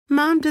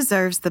Mom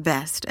deserves the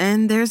best,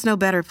 and there's no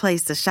better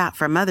place to shop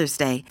for Mother's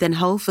Day than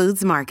Whole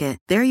Foods Market.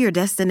 They're your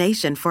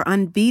destination for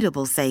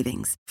unbeatable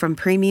savings, from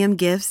premium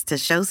gifts to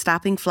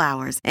show-stopping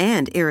flowers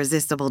and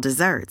irresistible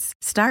desserts.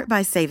 Start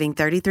by saving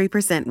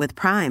 33% with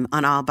Prime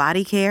on all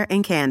body care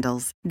and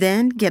candles.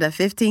 Then get a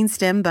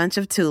 15-stem bunch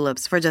of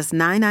tulips for just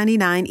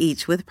 $9.99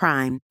 each with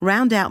Prime.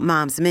 Round out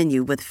Mom's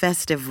menu with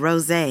festive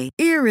rosé,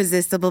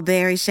 irresistible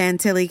berry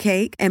chantilly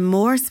cake, and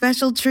more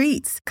special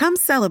treats. Come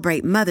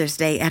celebrate Mother's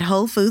Day at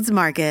Whole Foods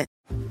Market.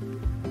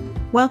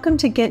 Welcome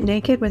to Get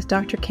Naked with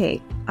Dr.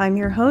 Kate. I'm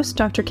your host,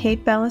 Dr.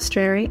 Kate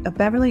Balistreri, a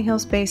Beverly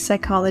Hills-based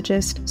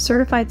psychologist,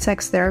 certified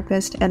sex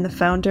therapist, and the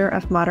founder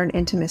of Modern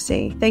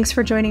Intimacy. Thanks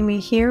for joining me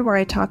here, where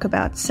I talk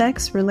about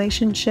sex,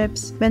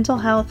 relationships, mental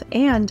health,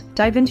 and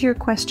dive into your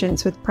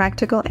questions with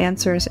practical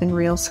answers and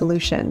real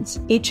solutions.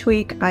 Each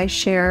week, I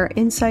share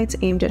insights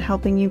aimed at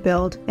helping you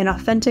build an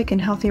authentic and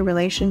healthy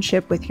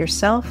relationship with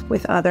yourself,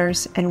 with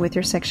others, and with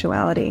your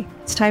sexuality.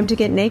 It's time to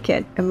get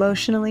naked,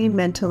 emotionally,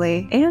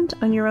 mentally, and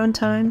on your own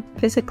time,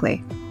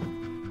 physically.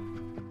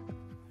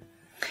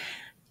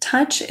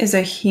 Touch is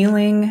a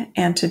healing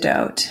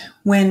antidote.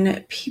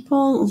 When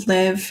people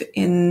live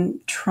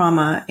in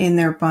trauma in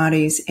their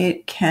bodies,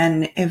 it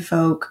can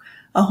evoke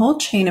a whole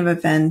chain of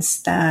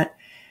events that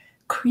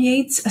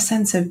creates a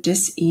sense of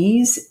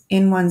dis-ease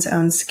in one's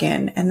own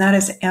skin. And that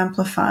is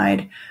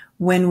amplified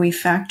when we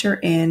factor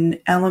in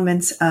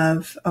elements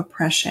of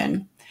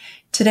oppression.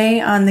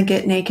 Today on the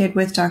Get Naked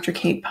with Dr.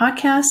 Kate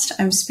podcast,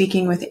 I'm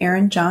speaking with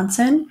Erin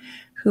Johnson,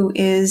 who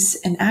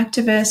is an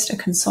activist, a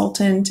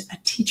consultant, a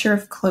teacher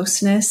of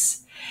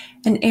closeness.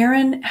 And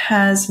Erin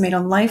has made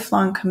a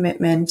lifelong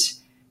commitment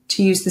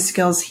to use the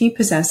skills he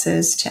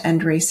possesses to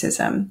end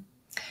racism.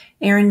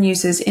 Erin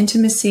uses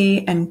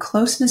intimacy and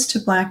closeness to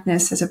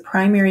Blackness as a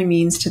primary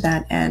means to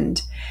that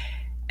end.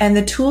 And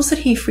the tools that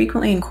he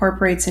frequently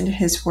incorporates into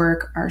his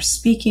work are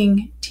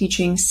speaking,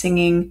 teaching,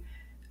 singing,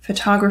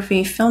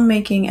 photography,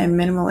 filmmaking, and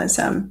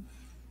minimalism.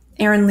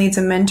 Erin leads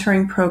a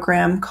mentoring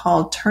program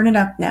called Turn It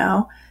Up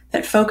Now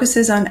that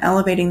focuses on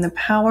elevating the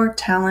power,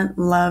 talent,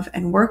 love,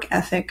 and work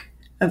ethic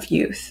of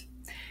youth.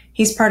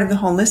 He's part of the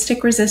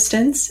Holistic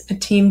Resistance, a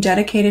team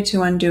dedicated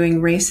to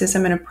undoing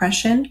racism and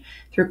oppression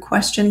through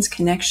questions,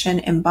 connection,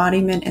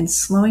 embodiment, and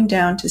slowing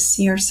down to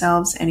see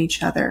ourselves and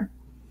each other.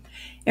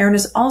 Erin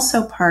is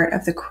also part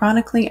of the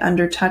Chronically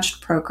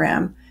UnderTouched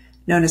program,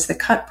 known as the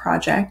CUT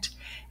Project,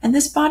 and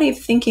this body of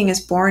thinking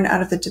is born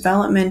out of the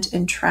development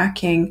and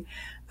tracking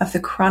of the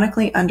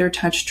Chronically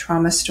UnderTouched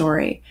trauma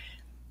story.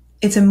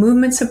 It's a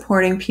movement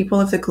supporting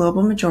people of the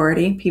global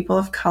majority, people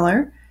of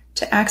color,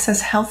 to access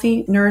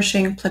healthy,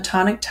 nourishing,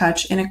 platonic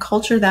touch in a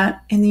culture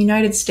that, in the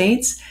United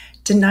States,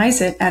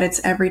 denies it at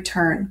its every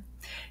turn.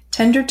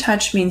 Tender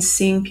touch means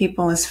seeing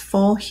people as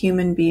full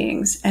human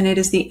beings, and it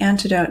is the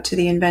antidote to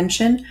the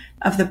invention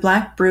of the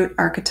Black brute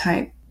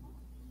archetype.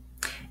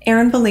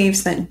 Erin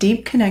believes that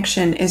deep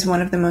connection is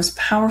one of the most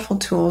powerful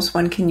tools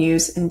one can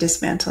use in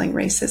dismantling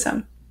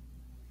racism.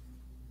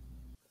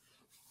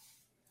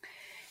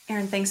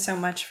 Erin, thanks so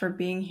much for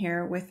being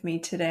here with me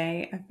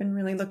today. I've been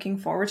really looking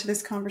forward to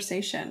this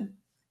conversation.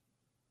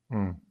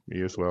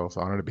 Me as well. It's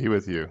an honor to be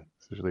with you.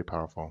 It's really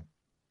powerful.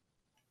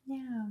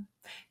 Yeah.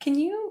 Can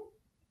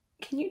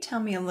you tell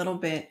me a little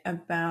bit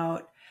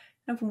about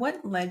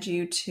what led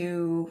you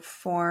to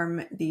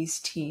form these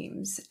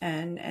teams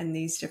and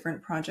these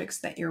different projects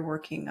that you're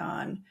working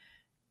on?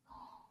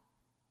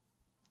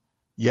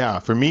 Yeah,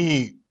 for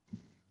me,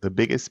 the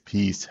biggest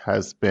piece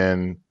has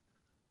been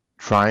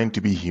trying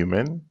to be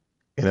human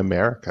in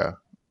America.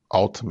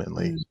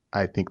 Ultimately,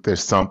 I think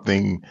there's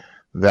something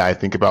that I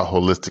think about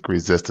Holistic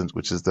Resistance,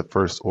 which is the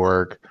first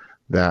org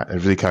that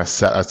has really kind of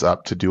set us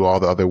up to do all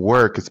the other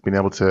work. It's been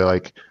able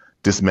to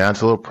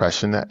dismantle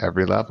oppression at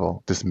every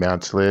level,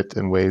 dismantle it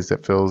in ways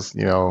that feels,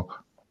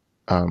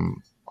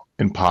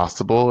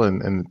 impossible,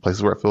 and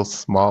places where it feels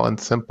small and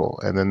simple.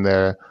 And then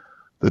the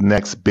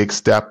next big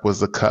step was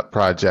the CUT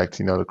project,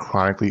 the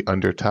Chronically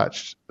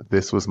UnderTouched.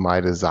 This was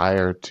my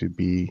desire to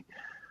be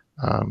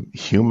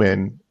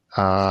human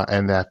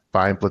and that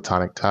fine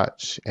platonic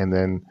touch. And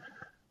then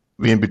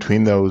in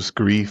between those,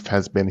 grief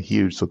has been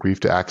huge. So grief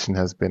to action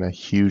has been a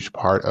huge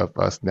part of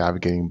us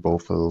navigating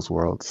both of those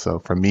worlds. So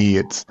for me,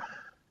 it's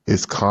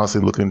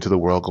constantly looking into the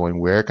world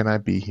going, where can I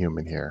be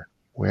human here?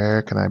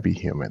 Where can I be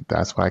human?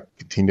 That's what I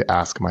continue to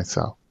ask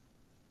myself.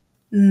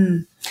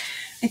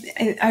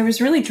 I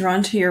was really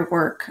drawn to your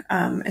work,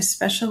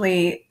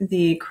 especially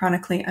the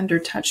Chronically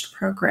UnderTouched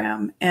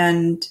program.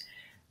 And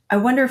I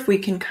wonder if we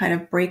can kind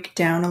of break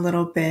down a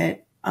little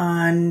bit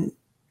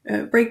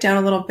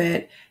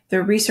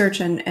the research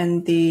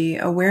and the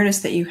awareness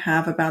that you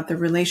have about the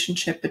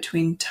relationship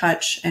between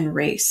touch and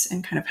race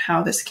and kind of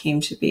how this came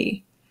to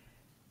be.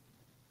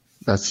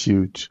 That's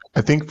huge.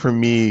 I think for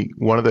me,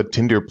 one of the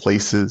tender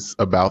places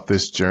about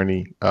this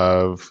journey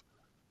of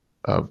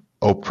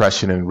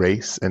oppression and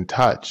race and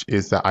touch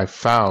is that I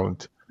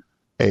found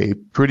a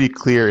pretty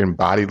clear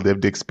embodied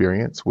lived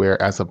experience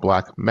where, as a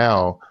Black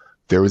male,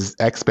 there was this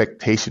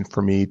expectation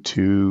for me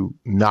to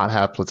not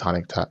have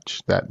platonic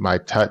touch, that my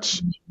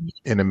touch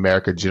in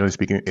America, generally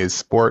speaking, is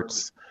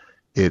sports,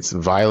 it's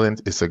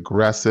violent, it's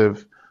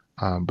aggressive,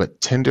 but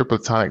tender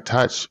platonic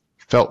touch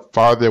felt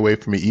farther away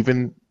from me.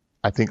 Even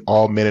I think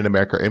all men in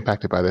America are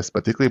impacted by this,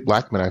 particularly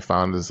Black men. I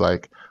found is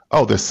like,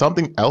 oh, there's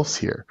something else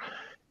here.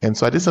 And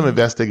so I did some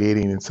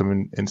investigating and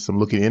some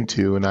looking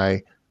into, and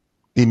I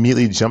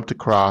immediately jumped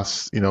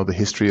across, the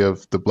history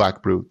of the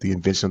Black brute, the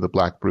invention of the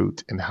Black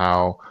brute, and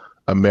how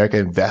America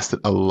invested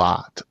a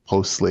lot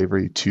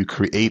post-slavery to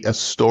create a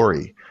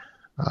story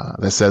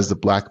that says the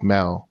Black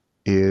male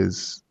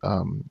is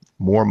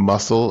more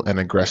muscle and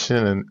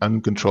aggression and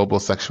uncontrollable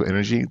sexual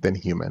energy than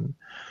human.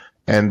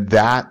 And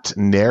that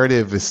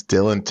narrative is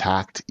still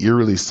intact,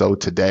 eerily so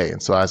today.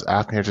 And so as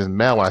African heritage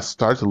male, when I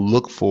started to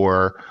look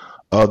for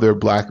other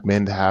Black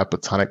men to have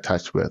platonic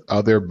touch with,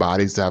 other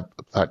bodies to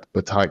have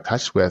platonic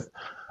touch with,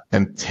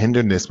 and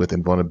tenderness with,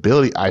 and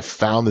vulnerability, I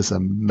found this a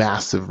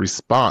massive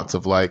response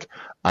of like,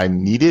 I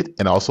need it,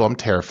 and also I'm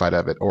terrified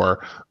of it.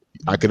 Or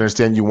I can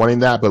understand you wanting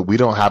that, but we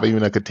don't have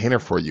even a container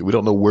for you. We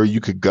don't know where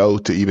you could go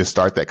to even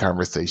start that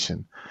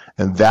conversation.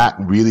 And that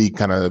really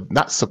kind of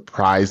not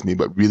surprised me,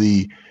 but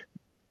really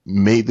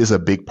made this a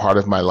big part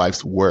of my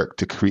life's work,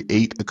 to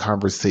create a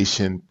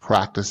conversation,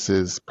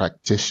 practices,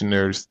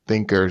 practitioners,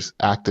 thinkers,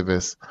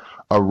 activists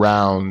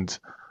around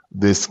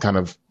this kind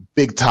of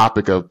big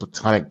topic of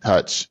platonic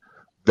touch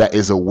that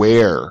is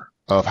aware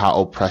of how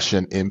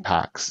oppression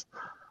impacts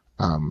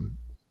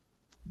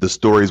the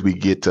stories we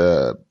get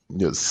to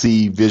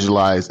see,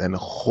 visualize, and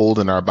hold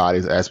in our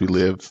bodies as we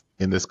live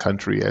in this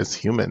country as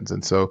humans.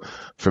 And so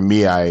for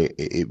me,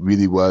 it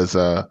really was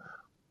a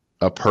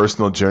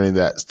personal journey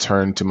that's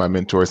turned to my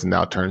mentors and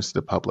now turns to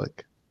the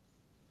public.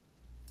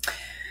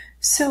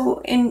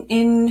 So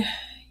in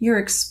your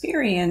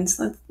experience,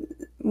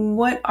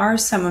 what are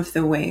some of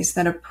the ways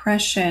that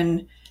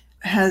oppression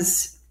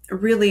has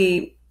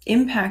really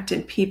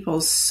impacted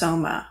people's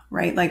soma,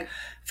 right? Like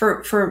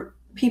for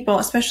people,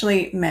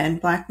 especially men,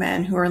 Black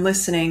men who are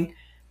listening,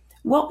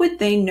 what would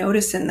they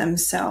notice in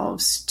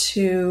themselves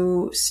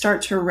to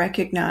start to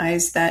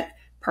recognize that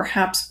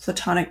perhaps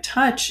platonic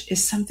touch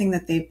is something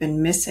that they've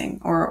been missing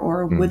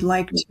or would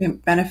like to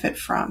benefit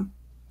from?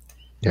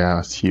 Yeah,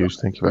 it's huge.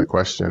 Thank you for that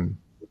question.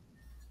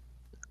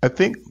 I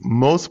think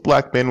most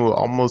Black men will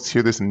almost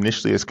hear this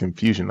initially as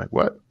confusion. Like,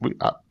 what?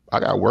 I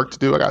got work to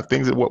do. I got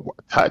things that what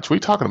touch? What are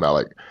you talking about?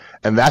 Like,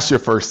 and that's your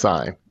first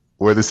sign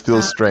where this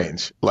feels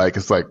strange. Like,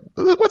 it's like,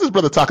 what's this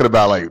brother talking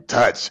about? Like,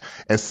 touch.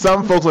 And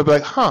some folks might be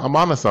like, I'm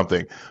onto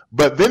something.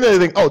 But then they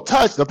think, oh,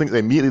 touch. They'll think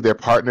immediately their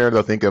partner.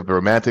 They'll think of the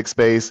romantic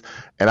space.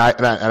 And I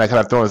kind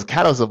of throw in this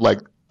catalyst of like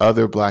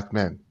other Black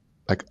men.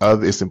 Like,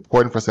 it's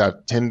important for us to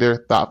have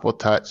tender, thoughtful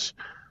touch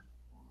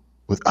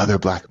with other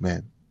Black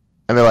men.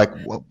 And they're like,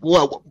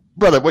 what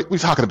brother, what are you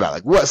talking about?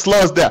 Like, what? Slow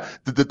us down.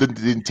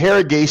 The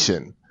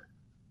interrogation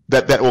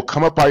that will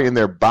come up in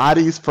their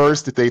bodies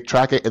first if they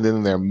track it, and then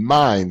in their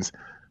minds.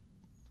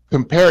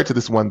 Compare it to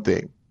this one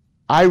thing.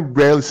 I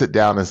rarely sit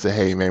down and say,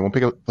 hey, man, we'll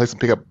pick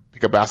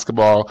up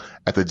basketball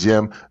at the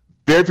gym.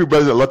 Very few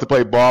brothers that love to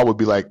play ball would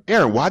be like,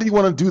 Aaron, why do you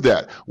want to do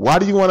that? Why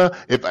do you want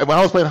to, when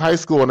I was playing high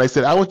school and they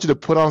said, I want you to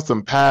put on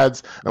some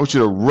pads, I want you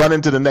to run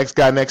into the next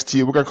guy next to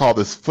you, we're going to call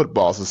this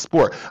football, it's a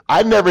sport.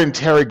 I never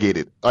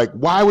interrogated, like,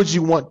 why would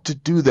you want to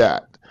do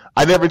that?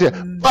 I never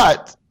did.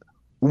 But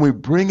when we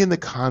bring in the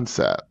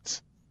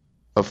concept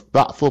of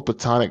thoughtful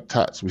platonic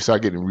touch, we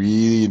start getting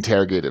really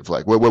interrogative.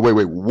 Like, wait,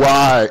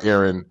 why,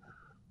 Aaron,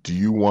 do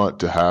you want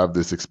to have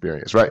this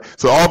experience, right?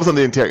 So all of a sudden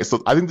they interrogate.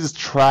 So I think this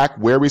track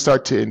where we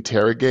start to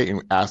interrogate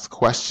and ask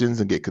questions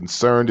and get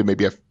concerned and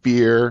maybe have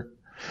fear,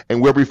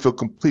 and where we feel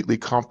completely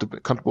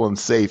comfortable and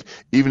safe,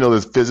 even though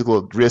there's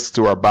physical risks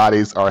to our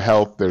bodies, our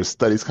health, there's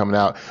studies coming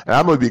out. And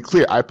I'm going to be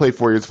clear, I played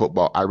 4 years of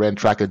football. I ran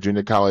track at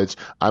junior college.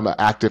 I'm an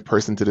active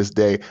person to this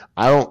day.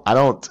 I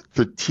don't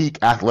critique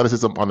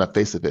athleticism on the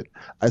face of it.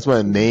 I just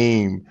want to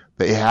name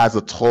that it has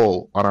a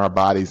toll on our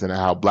bodies and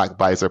how Black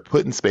bodies are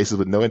put in spaces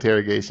with no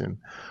interrogation.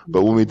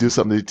 But when we do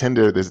something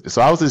tender,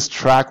 so I was this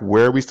track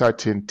where we start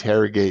to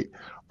interrogate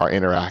our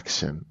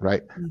interaction,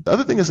 right? The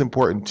other thing that's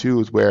important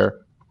too is where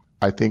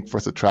I think for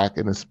us to track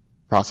in this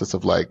process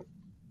of like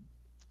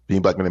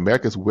being Black in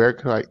America is where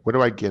do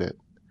I get it?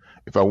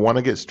 If I want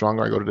to get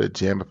stronger, I go to the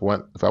gym.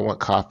 If I want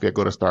coffee, I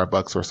go to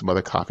Starbucks or some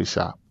other coffee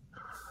shop.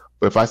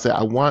 But if I say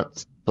I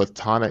want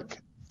platonic,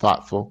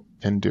 thoughtful,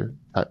 tender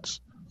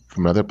touch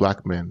from other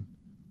Black men,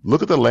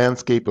 look at the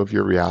landscape of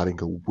your reality and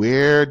go,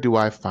 where do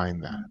I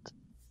find that?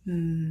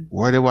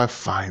 Where do I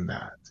find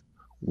that?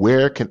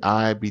 Where can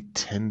I be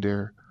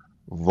tender,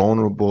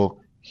 vulnerable,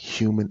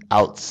 human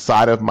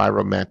outside of my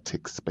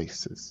romantic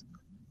spaces?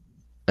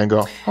 And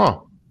go,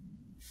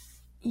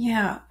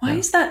 Yeah. Why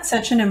is that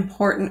such an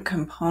important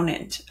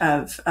component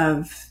of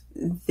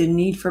the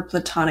need for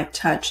platonic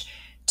touch,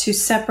 to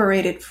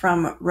separate it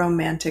from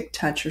romantic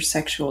touch or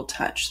sexual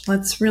touch?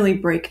 Let's really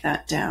break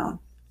that down.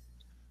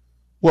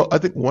 Well, I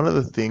think one of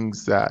the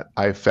things that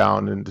I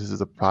found, and this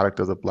is a product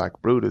of the Black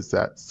brute, is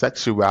that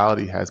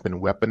sexuality has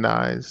been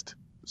weaponized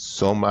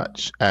so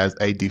much as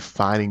a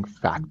defining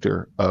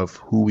factor of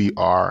who we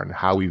are and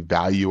how we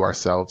value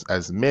ourselves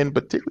as men,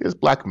 particularly as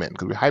Black men,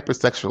 because we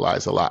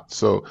hypersexualize a lot.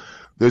 So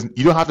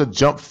you don't have to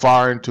jump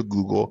far into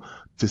Google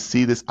to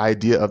see this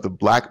idea of the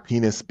Black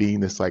penis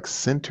being this like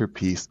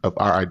centerpiece of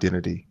our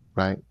identity,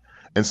 right?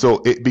 And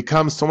so it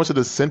becomes so much of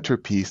the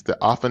centerpiece that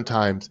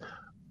oftentimes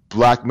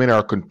Black men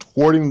are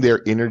contorting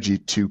their energy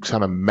to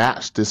kind of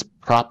match this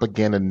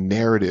propaganda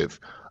narrative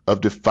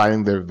of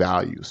defining their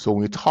value. So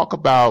when we talk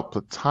about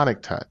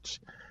platonic touch,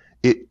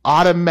 it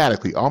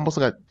automatically, almost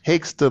like it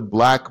takes the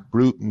Black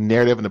brute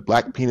narrative and the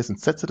Black penis and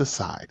sets it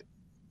aside.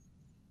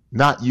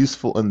 Not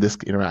useful in this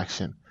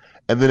interaction.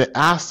 And then it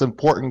asks the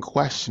important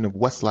question of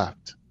what's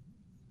left.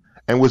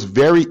 And what's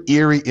very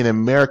eerie in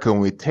America,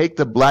 when we take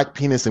the Black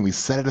penis and we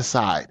set it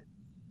aside,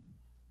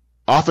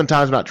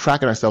 oftentimes we're not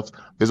tracking ourselves.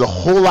 There's a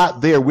whole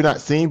lot there we're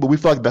not seeing, but we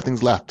feel like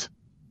nothing's left.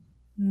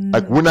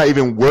 Like we're not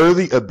even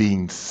worthy of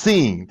being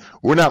seen.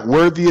 We're not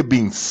worthy of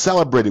being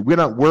celebrated. We're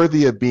not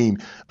worthy of being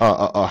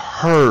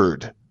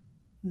heard.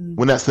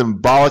 When that's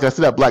symbolic, I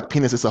say that Black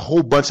penis, it's a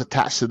whole bunch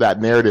attached to that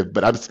narrative,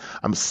 but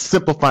I'm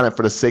simplifying it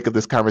for the sake of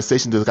this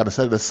conversation to kind of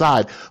set it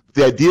aside.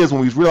 The idea is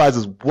when we realize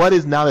is what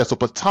is now there. So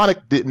platonic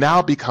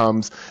now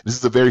becomes, this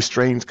is a very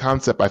strange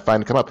concept I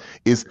find to come up,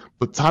 is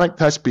platonic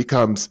touch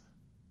becomes,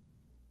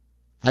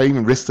 I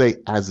even risk say,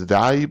 as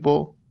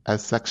valuable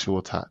as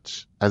sexual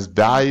touch, as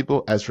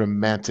valuable as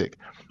romantic.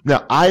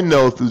 Now, I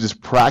know through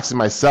just practicing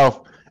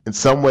myself, in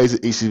some ways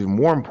it's even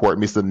more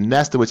important. It's the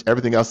nest in which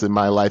everything else in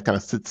my life kind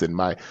of sits in.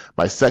 My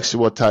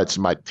sexual touch,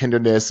 my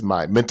tenderness,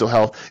 my mental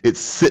health, it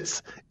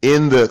sits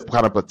in the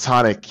kind of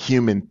platonic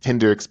human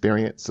tender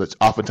experience, which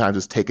oftentimes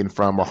is taken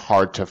from or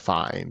hard to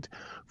find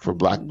for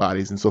Black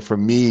bodies. And so for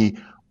me,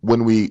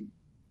 when we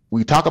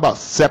talk about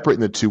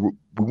separating the two,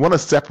 we want to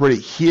separate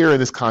it here in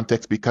this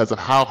context because of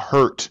how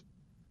hurt,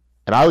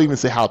 and I would even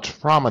say how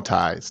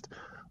traumatized,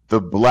 the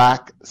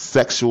Black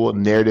sexual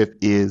narrative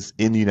is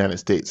in the United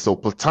States. So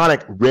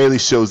platonic rarely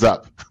shows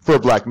up for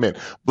Black men.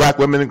 Black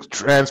women,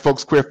 trans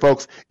folks, queer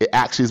folks, it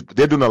actually is,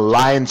 they're doing the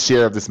lion's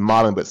share of this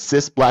modeling, but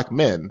cis Black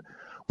men,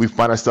 we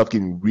find ourselves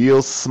getting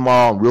real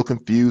small, real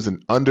confused,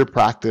 and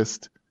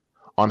under-practiced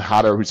on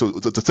how to. So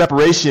the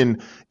separation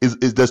is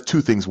does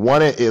two things.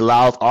 One, it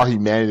allows our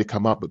humanity to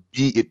come up, but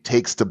B, it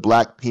takes the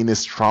Black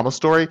penis trauma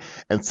story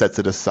and sets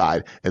it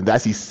aside. And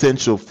that's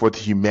essential for the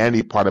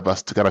humanity part of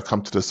us to kind of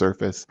come to the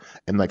surface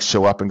and like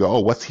show up and go,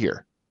 oh, what's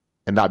here?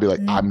 And not be like,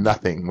 I'm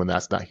nothing when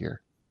that's not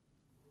here.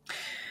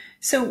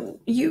 So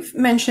you've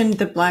mentioned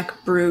the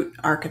Black brute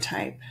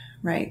archetype,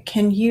 right?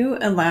 Can you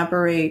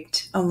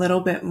elaborate a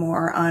little bit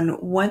more on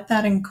what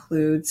that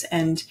includes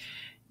and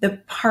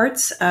the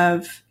parts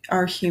of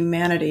our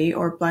humanity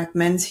or Black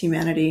men's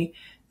humanity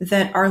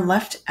that are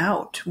left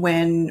out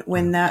when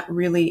that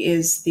really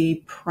is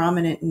the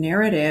prominent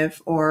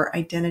narrative or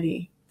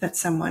identity that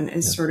someone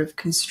is sort of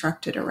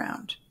constructed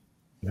around?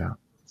 Yeah,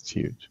 it's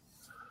huge.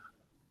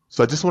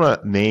 So I just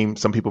want to name,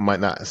 some people might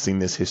not have seen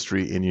this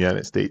history in the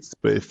United States,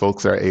 but if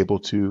folks are able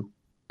to,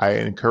 I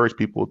encourage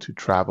people to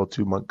travel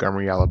to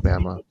Montgomery,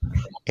 Alabama,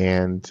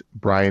 and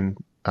Brian,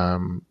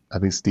 I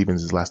think Stevens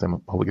is his last name,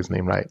 I hope I get his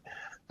name right.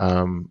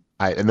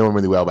 I know him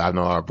really well, but I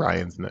know our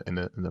Brian's in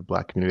the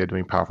Black community. They're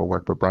doing powerful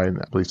work. But Brian,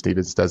 I believe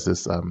Stevens does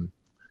this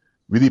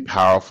really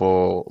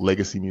powerful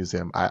legacy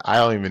museum. I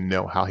don't even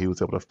know how he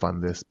was able to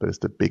fund this, but it's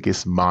the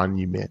biggest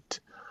monument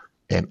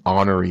and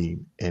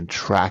honoring and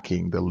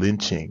tracking the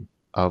lynching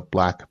of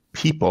Black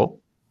people,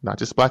 not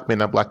just Black men.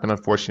 Not Black men,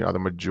 unfortunately, are the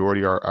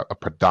majority or a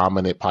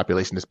predominant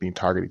population that's being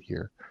targeted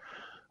here.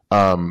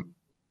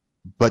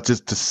 But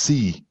just to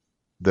see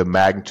the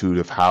magnitude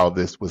of how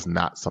this was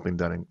not something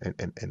done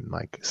in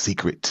like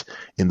secret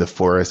in the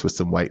forest with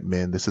some white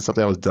men. This is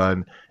something that was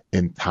done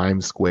in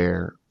Times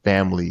Square,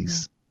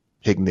 families,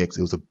 picnics.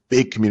 It was a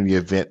big community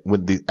event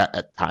when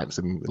at times.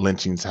 I mean,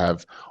 lynchings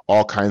have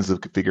all kinds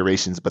of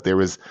configurations, but there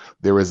was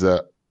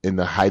in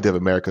the height of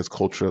America's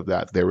culture of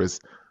that, there was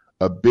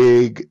a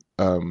big,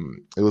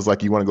 it was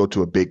like you want to go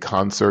to a big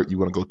concert, you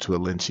want to go to a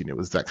lynching. It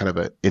was that kind of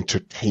an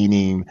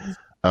entertaining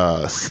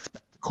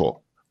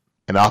spectacle.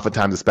 And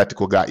oftentimes the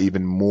spectacle got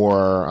even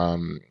more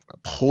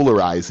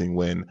polarizing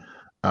when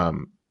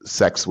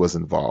sex was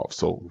involved.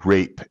 So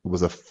rape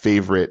was a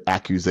favorite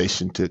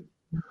accusation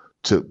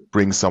to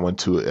bring someone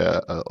to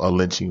a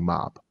lynching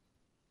mob.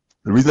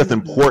 The reason that's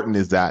important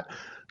is that,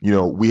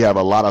 we have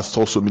a lot of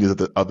social media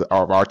of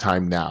our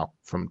time now,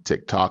 from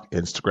TikTok,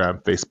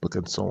 Instagram, Facebook,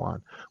 and so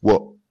on.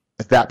 Well,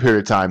 at that period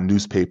of time,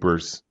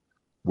 newspapers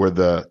were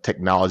the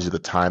technology of the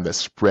time that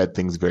spread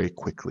things very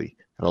quickly,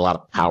 and a lot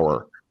of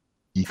power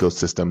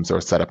ecosystems are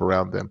set up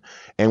around them.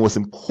 And what's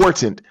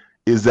important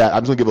is that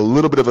I'm just going to give a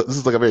little bit of this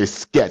is like a very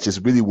sketch. It's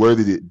really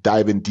worthy to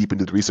dive in deep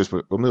into the research,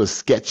 but I'm going to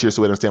sketch here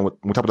so we understand when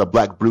we're talking about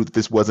Black brute,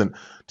 this wasn't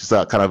just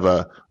a kind of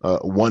a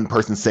one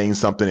person saying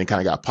something and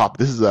kind of got popped.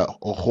 This is a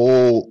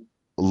whole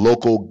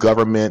local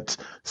government,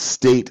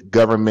 state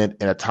government,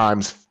 and at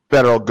times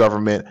federal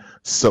government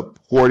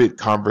supported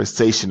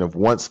conversation of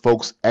once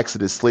folks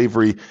exited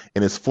slavery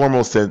in its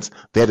formal sense,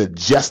 they had to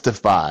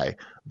justify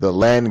the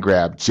land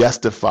grab,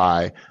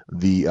 justify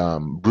the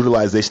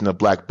brutalization of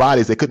black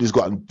bodies, they couldn't just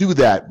go out and do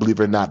that, believe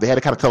it or not. They had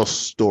to kind of tell a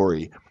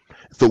story.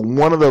 So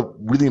one of the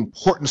really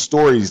important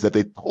stories that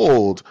they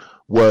told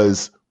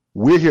was,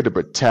 we're here to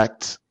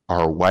protect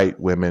our white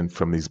women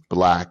from these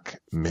black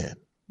men.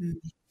 Mm-hmm.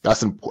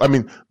 That's important. I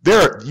mean,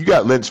 you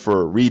got lynched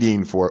for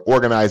reading, for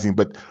organizing,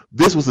 but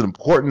this was an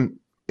important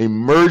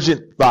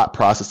emergent thought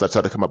process that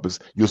started to come up.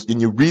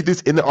 And you read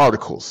this in the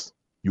articles.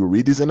 You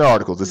read these in the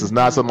articles. This is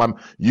not something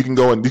you can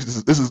go and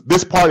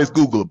this part is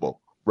Googleable,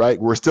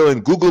 right? We're still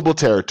in Googleable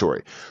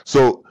territory.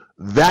 So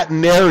that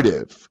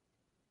narrative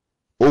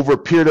over a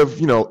period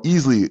of,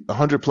 easily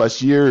 100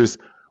 plus years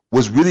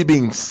was really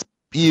being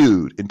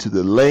spewed into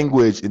the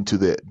language, into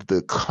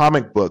the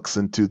comic books,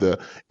 into the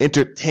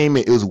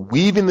entertainment. It was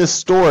weaving this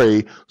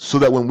story so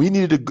that when we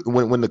needed to,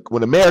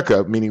 when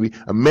America, meaning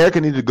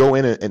America needed to go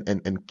in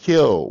and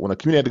kill, when a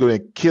community had to go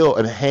in and kill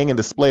and hang and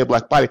display a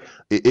black body,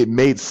 it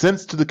made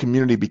sense to the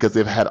community because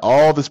they've had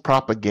all this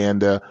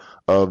propaganda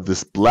of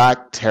this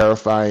black,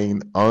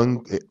 terrifying,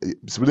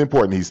 it's really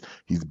important.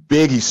 He's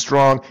big, he's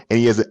strong, and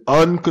he has an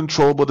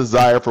uncontrollable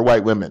desire for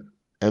white women.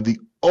 And the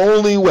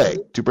only way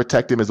to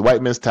protect him is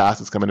white men's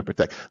task is coming to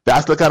protect.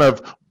 That's the kind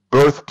of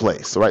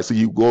birthplace, right? So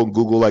you go and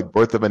Google like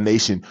Birth of a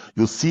Nation,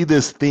 you'll see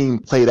this theme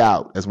played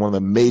out as one of the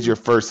major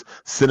first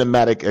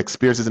cinematic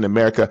experiences in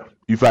America.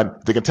 You find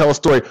they can tell a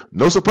story,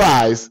 no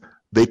surprise,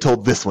 they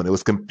told this one. It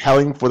was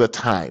compelling for the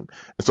time.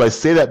 And so I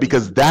say that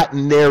because that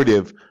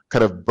narrative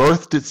kind of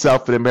birthed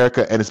itself in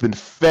America and it's been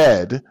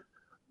fed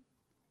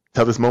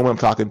till this moment I'm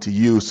talking to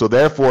you. So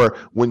therefore,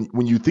 when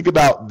you think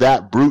about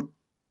that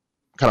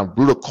kind of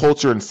brutal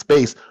culture and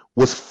space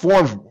was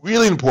formed,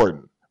 really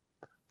important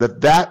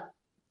that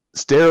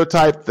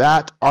stereotype,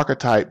 that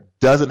archetype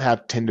doesn't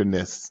have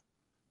tenderness,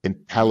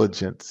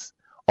 intelligence,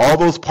 all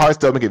those parts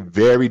that make it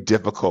very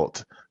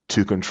difficult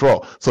to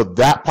control. So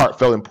that part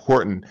felt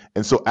important.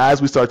 And so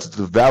as we start to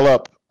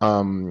develop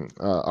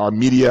our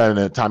media and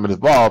the time it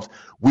evolves,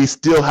 we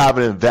still have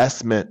an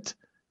investment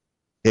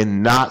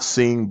in not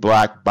seeing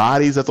black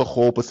bodies as a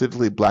whole,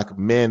 specifically black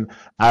men,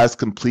 as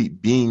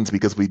complete beings,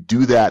 because we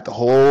do that, the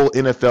whole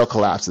NFL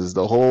collapses,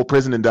 the whole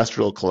prison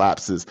industrial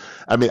collapses.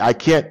 I mean, I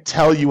can't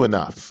tell you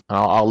enough.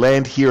 I'll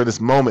land here in this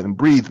moment and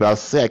breathe, but I'll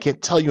say I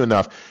can't tell you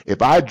enough.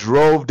 If I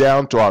drove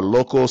down to our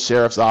local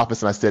sheriff's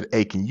office and I said,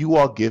 hey, can you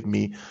all give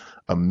me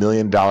 $1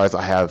 million?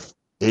 I have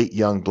 8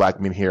 young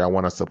black men here I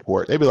want to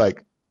support. They'd be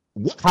like,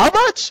 what? How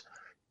much?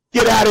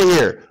 Get out of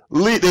here.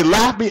 They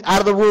laugh me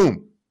out of the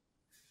room.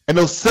 And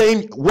those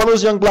same, one of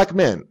those young black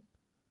men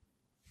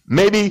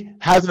maybe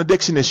has an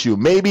addiction issue,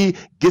 maybe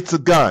gets a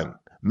gun,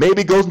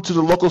 maybe goes into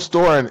the local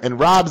store and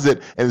robs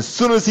it. And as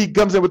soon as he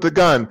comes in with the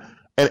gun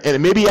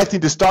and maybe he actually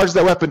discharges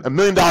that weapon, $1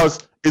 million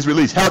is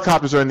released.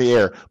 Helicopters are in the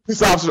air.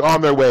 Police officers are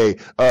on their way.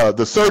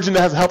 The surgeon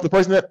that has helped the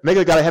person that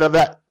maybe got ahead of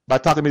that by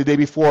talking to me the day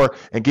before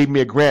and gave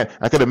me a grant.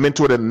 I could have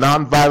mentored in a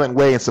nonviolent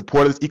way and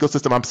supported this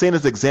ecosystem. I'm saying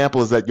this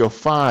example is that you'll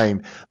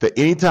find that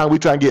anytime we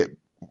try and get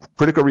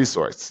critical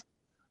resource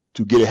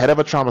to get ahead of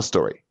a trauma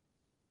story,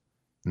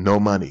 no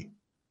money.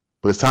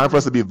 But it's time for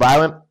us to be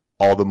violent,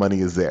 all the money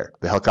is there.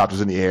 The helicopters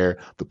in the air,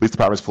 the police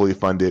department is fully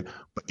funded.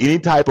 But any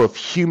type of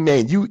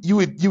humane,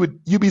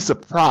 you'd be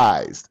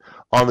surprised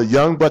on the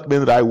young black men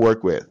that I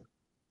work with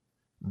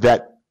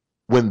that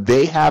when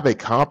they have a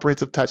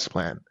comprehensive touch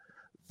plan,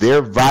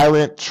 their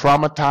violent,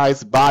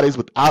 traumatized bodies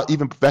without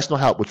even professional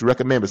help, which we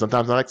recommend, but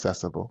sometimes not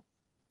accessible,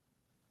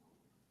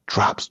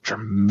 drops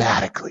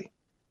dramatically.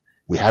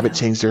 We haven't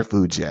changed their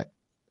food yet.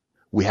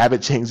 We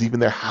haven't changed even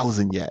their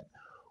housing yet.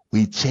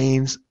 We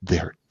changed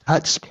their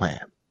touch plan.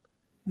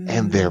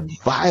 And their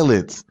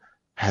violence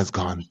has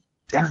gone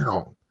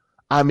down.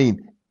 I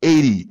mean,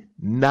 80,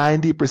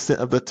 90%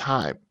 of the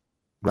time,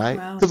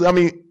 right? Because, I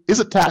mean,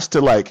 it's attached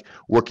to like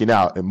working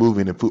out and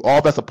moving and food.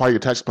 All that's a part of your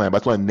touch plan. But I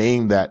just want to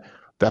name that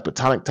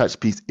platonic touch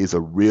piece is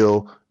a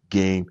real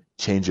game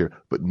changer,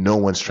 but no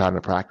one's trying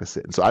to practice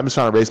it. And so I'm just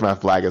trying to raise my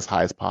flag as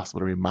high as possible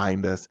to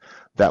remind us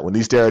that when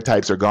these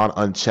stereotypes are gone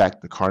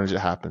unchecked, the carnage that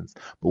happens.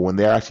 But when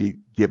they're actually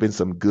given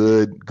some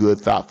good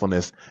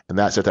thoughtfulness and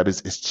that stereotype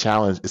is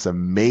challenged, it's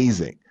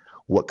amazing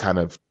what kind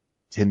of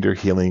tender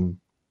healing,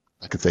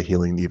 I could say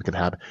healing even can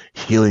happen.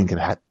 Healing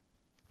can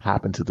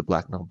happen to the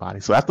black male body.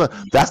 So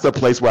that's the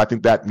place where I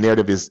think that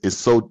narrative is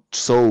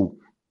so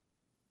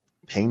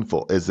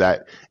painful, is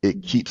that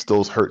it keeps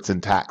those hurts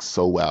intact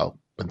so well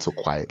and so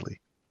quietly.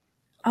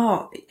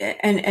 Oh,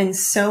 and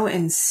so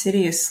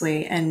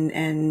insidiously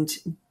and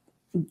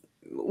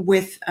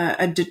with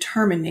a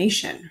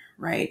determination,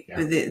 right?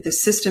 Yeah. The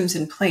systems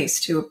in place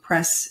to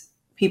oppress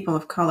people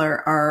of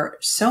color are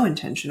so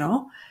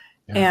intentional.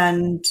 Yeah.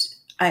 And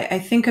I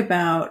think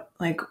about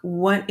like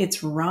what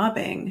it's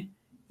robbing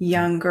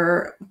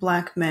younger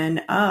black men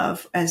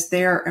of as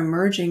they're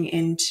emerging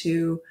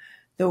into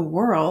the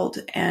world.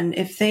 And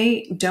if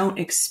they don't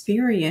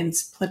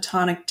experience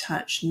platonic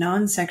touch,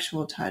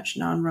 non-sexual touch,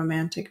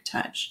 non-romantic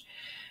touch,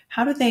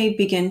 how do they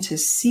begin to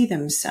see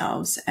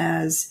themselves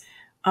as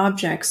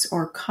objects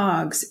or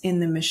cogs in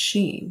the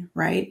machine,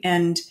 right?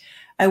 And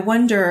I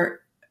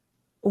wonder,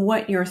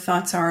 what your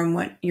thoughts are and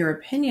what your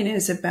opinion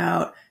is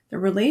about the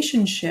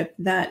relationship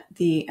that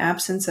the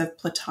absence of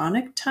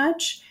platonic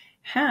touch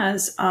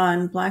has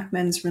on Black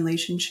men's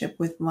relationship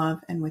with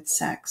love and with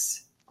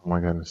sex. Oh my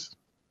goodness.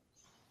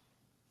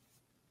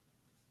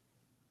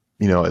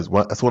 That's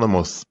one of the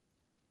most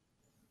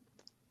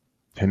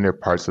tender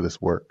parts of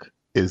this work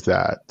is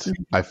that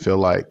I feel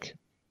like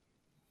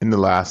the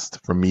last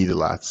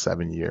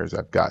 7 years,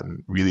 I've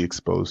gotten really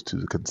exposed to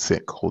the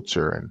consent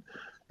culture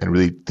and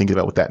really thinking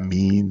about what that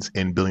means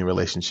in building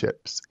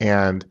relationships.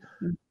 And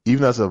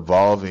even as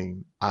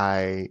evolving,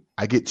 I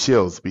get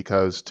chills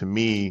because to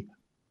me,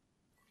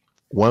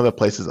 one of the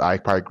places I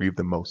probably grieve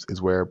the most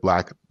is where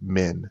Black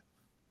men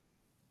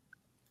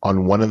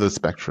on one end of the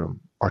spectrum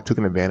are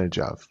taken advantage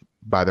of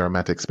by their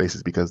romantic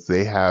spaces because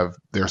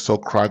they're so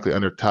chronically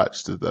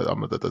undertouched.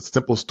 The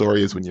simple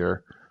story is when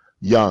you're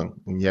young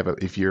and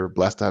if you're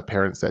blessed to have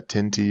parents that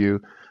tend to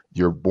you,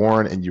 you're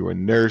born and you were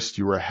nursed,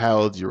 you were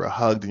held, you were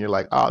hugged, and you're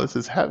like, oh, this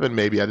is heaven,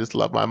 maybe. I just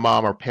love my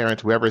mom or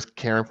parent, whoever is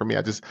caring for me.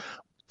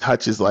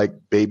 Touch is like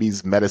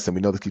baby's medicine. We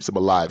know this keeps them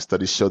alive.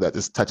 Studies show that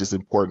this touch is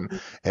important.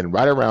 And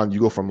right around, you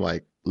go from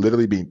like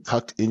literally being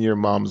tucked in your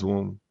mom's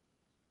womb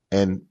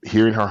and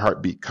hearing her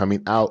heartbeat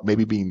coming out,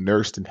 maybe being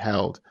nursed and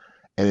held.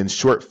 And in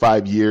short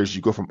 5 years,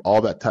 you go from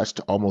all that touch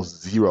to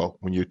almost zero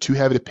when you're too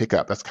heavy to pick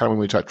up. That's kind of when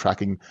we start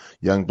tracking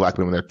young Black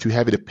women. When they're too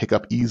heavy to pick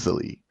up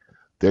easily,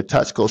 their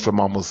touch goes from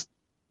almost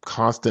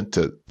constant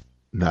to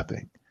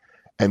nothing.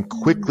 And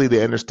quickly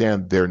they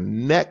understand their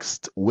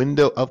next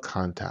window of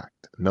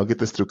contact, and they'll get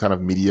this through kind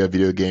of media,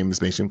 video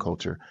games, mainstream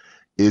culture,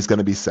 is going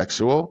to be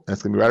sexual. And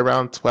it's going to be right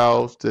around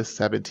 12 to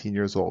 17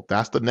 years old.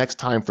 That's the next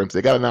time frame. So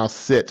they got to now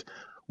sit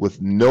with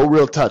no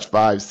real touch,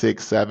 5,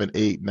 6, 7,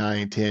 8,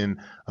 9,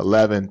 10,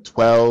 11,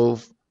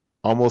 12,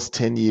 almost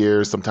 10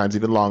 years, sometimes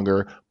even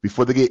longer,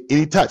 before they get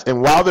any touch.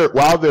 And while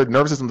their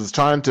nervous system is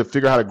trying to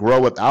figure out how to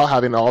grow without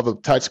having all the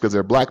touch because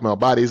they're Black male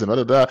bodies and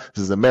this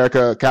is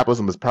America,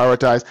 capitalism is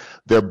prioritized,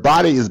 their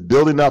body is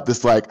building up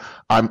this like,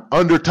 I'm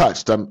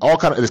undertouched, I'm all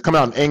kind of, it's coming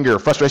out in anger,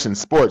 frustration,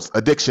 sports,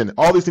 addiction,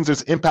 all these things are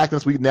just impacting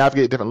us. We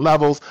navigate different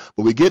levels,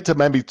 but we get to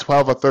maybe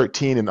 12 or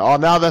 13 and now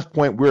at that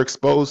point we're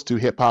exposed to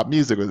hip hop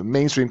music or the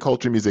mainstream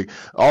culture music,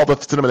 all the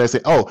cinema. They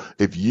say, oh,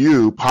 if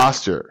you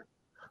posture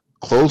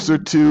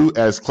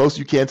as close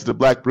you can to the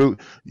Black brute,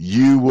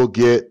 you will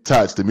get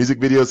touched. The music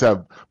videos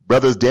have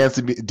brothers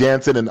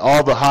dancing and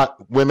all the hot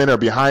women are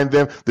behind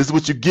them. This is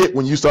what you get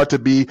when you start to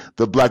be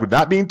the Black brute,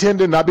 not being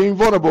tender, not being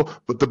vulnerable,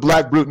 but the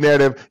Black brute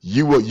narrative.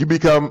 You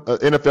become an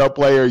NFL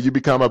player, you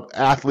become an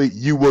athlete,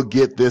 you will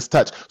get this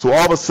touch. So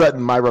all of a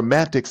sudden my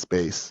romantic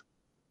space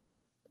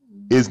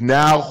is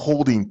now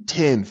holding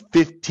 10,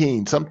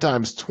 15,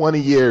 sometimes 20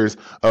 years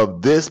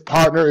of this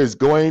partner is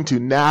going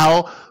to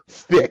now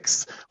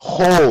fix,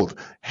 hold,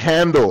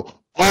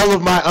 handle all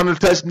of my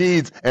undertouched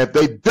needs. And if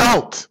they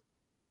don't,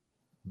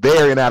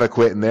 they're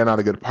inadequate and they're not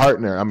a good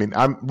partner. I mean,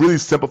 I'm really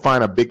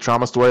simplifying a big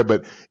trauma story,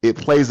 but it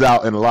plays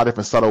out in a lot of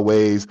different subtle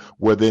ways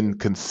where then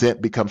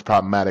consent becomes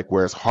problematic,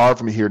 where it's hard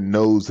for me to hear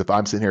no's if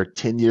I'm sitting here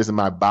 10 years in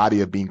my body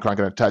of being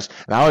chronically untouched.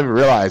 And I don't even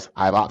realize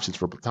I have options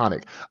for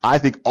platonic. I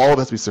think all of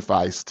this will be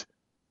sufficed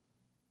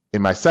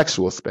in my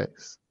sexual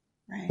space,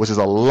 right, which is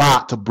a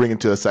lot to bring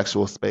into a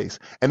sexual space.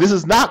 And this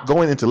is not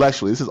going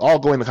intellectually. This is all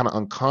going kind of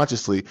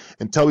unconsciously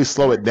until we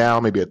slow it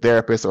down, maybe a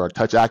therapist or a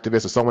touch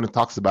activist or someone who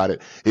talks about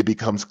it, it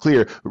becomes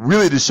clear.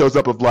 Really, this shows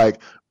up of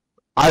like,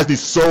 I just need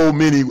so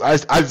many. I'm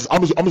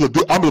just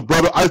a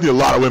brother. I just need a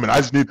lot of women.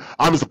 I'm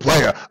just a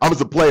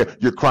player.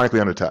 You're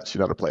chronically undertouched.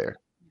 You're not a player.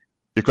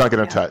 You're chronically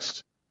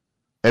untouched.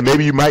 And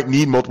maybe you might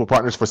need multiple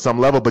partners for some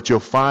level, but you'll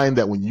find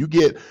that when you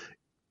get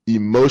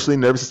emotionally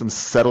nervous system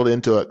settled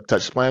into a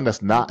touch plan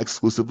that's not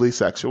exclusively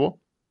sexual,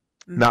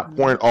 not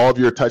pouring all of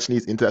your touch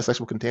needs into that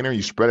sexual container,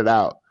 you spread it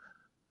out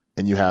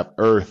and you have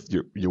earth,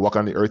 you walk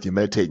on the earth, you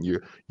meditate, and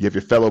you have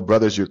your fellow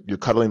brothers you're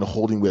cuddling and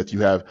holding with, you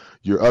have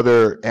your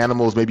other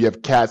animals, maybe you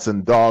have cats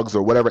and dogs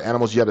or whatever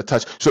animals you have to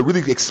touch. So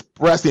really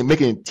expressing,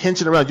 making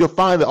intention around, you'll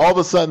find that all of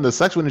a sudden the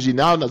sexual energy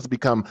now doesn't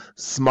become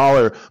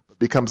smaller, but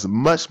becomes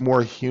much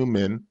more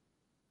human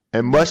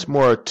and much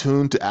more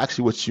attuned to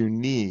actually what you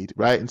need,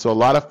 right? And so a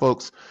lot of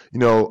folks,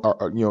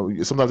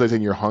 sometimes they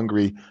think you're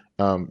hungry.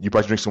 You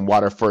probably drink some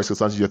water first because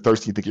sometimes you're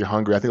thirsty, you think you're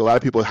hungry. I think a lot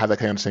of people have that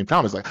kind of same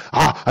problem. It's like,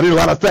 I need a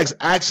lot of sex.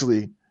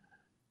 Actually,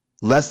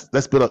 let's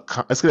get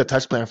a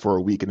touch plan for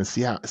a week and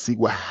then see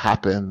what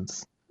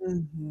happens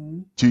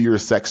to your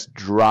sex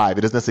drive.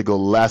 It doesn't necessarily go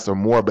less or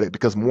more, but it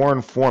becomes more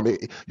informed.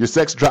 Your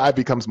sex drive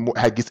becomes more,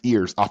 it gets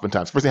ears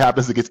oftentimes. First thing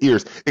happens, it gets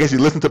ears. It gets you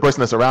listen to the person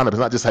that's around them. It's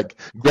not just like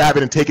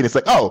grabbing and taking. It's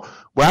like, oh,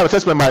 well, I have a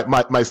touch plan.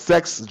 My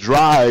sex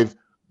drive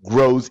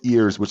grows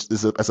ears, which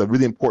is a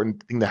really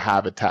important thing to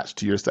have attached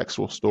to your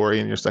sexual story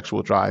and your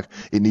sexual drive.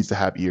 It needs to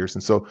have ears.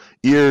 And so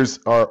ears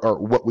are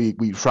what we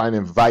try and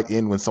invite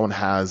in when someone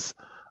has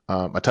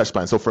a touch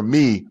plan. So for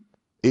me,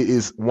 it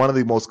is one of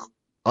the most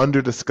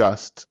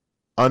under-discussed,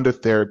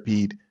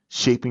 under-therapied,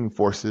 shaping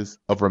forces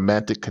of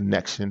romantic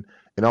connection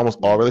in almost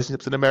all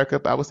relationships in America,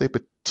 but I would say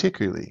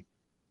particularly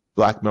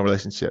black male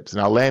relationships.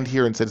 And I'll land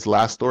here and say this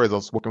last story is I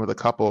was working with a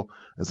couple.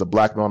 It's a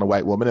black male and a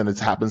white woman, and it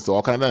happens to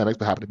all kinds of dynamics,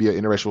 but happened to be an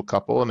interracial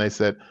couple. And they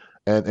said,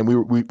 and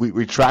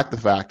we tracked the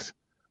fact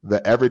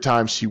that every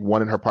time she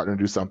wanted her partner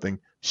to do something,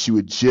 she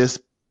would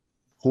just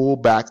pull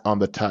back on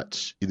the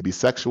touch, either be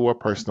sexual or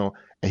personal,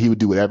 and he would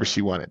do whatever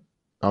she wanted.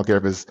 I don't care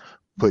if it's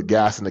put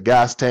gas in the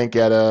gas tank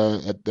at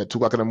 2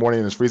 o'clock in the morning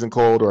and it's freezing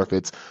cold, or if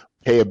it's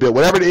pay a bill,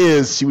 whatever it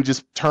is, she would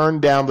just turn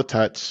down the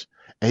touch.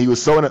 And he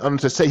was so in an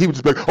untouched state, he would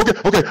just be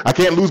like, okay, I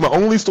can't lose my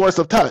only source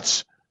of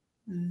touch.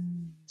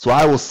 So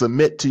I will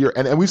submit to your,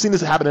 and we've seen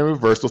this happen in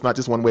reverse, so it's not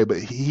just one way, but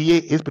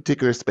his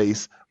particular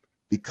space,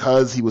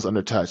 because he was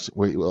undertouched,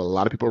 where a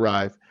lot of people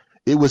arrive,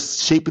 it was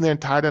shaping their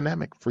entire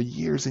dynamic for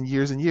years and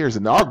years and years.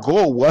 And our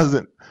goal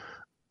wasn't,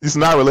 this is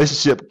not a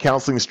relationship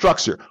counseling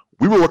structure.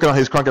 We were working on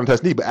his chronic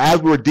untouched need, but as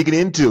we were digging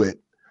into it,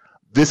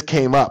 this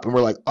came up and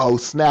we're like, oh,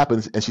 snap.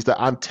 And she said,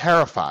 I'm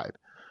terrified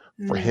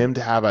for him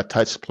to have a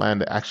touch plan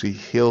that actually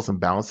heals and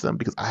balances them,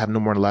 because I have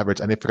no more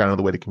leverage. I need to figure out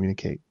another way to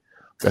communicate.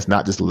 That's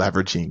not just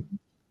leveraging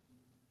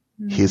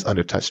his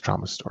undertouched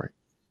trauma story.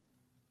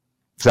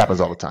 This happens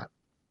all the time.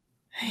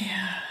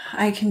 Yeah,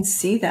 I can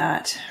see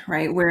that,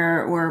 right?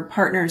 Where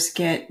partners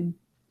get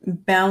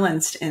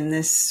balanced in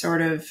this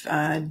sort of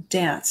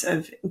dance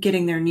of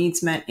getting their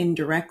needs met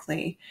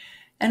indirectly.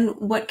 And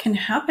what can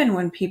happen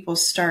when people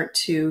start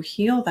to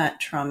heal that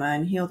trauma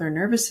and heal their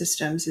nervous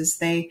systems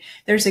is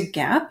there's a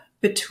gap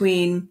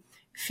between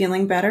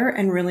feeling better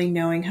and really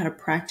knowing how to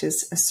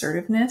practice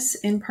assertiveness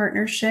in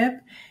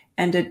partnership,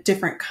 and a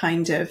different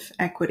kind of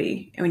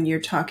equity when you're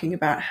talking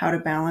about how to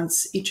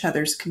balance each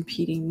other's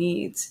competing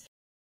needs.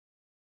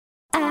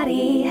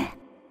 Addie.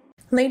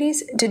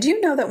 Ladies, did you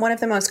know that one of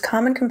the most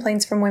common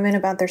complaints from women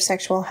about their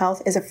sexual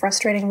health is a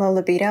frustrating low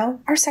libido?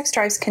 Our sex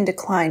drives can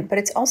decline, but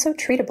it's also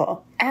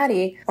treatable.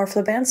 Addie, or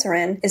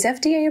flibanserin, is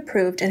FDA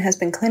approved and has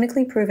been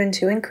clinically proven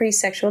to increase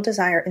sexual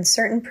desire in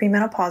certain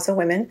premenopausal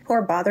women who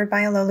are bothered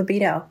by a low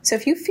libido. So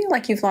if you feel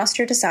like you've lost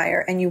your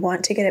desire and you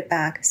want to get it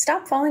back,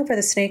 stop falling for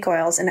the snake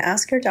oils and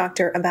ask your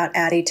doctor about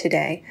Addie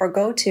today, or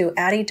go to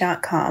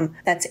Addie.com.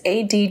 That's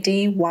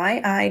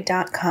ADDYI.com.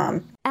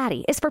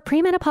 Addie is for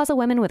premenopausal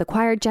women with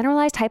acquired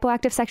generalized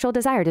hypoactive sexual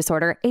desire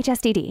disorder,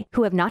 HSDD,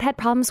 who have not had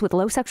problems with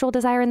low sexual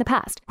desire in the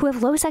past, who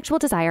have low sexual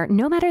desire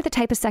no matter the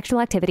type of sexual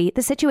activity,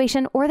 the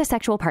situation, or the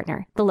sexual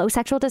partner. The low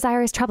sexual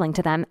desire is troubling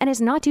to them and is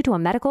not due to a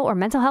medical or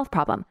mental health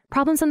problem,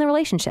 problems in the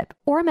relationship,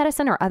 or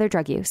medicine or other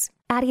drug use.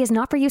 Addie is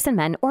not for use in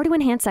men or to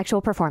enhance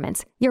sexual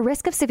performance. Your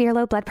risk of severe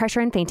low blood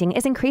pressure and fainting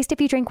is increased if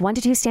you drink 1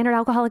 to 2 standard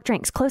alcoholic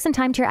drinks close in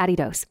time to your Addie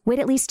dose. Wait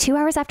at least 2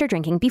 hours after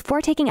drinking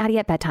before taking Addie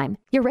at bedtime.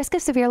 Your risk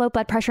of severe low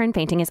blood pressure and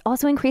fainting is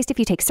also increased if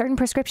you take certain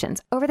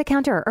prescriptions,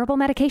 over-the-counter or herbal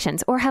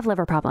medications, or have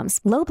liver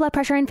problems. Low blood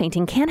pressure and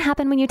fainting can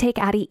happen when you take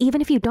Addie even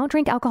if you don't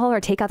drink alcohol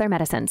or take other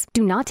medicines.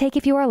 Do not take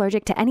if you are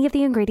allergic to any of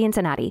the ingredients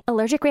in Addie.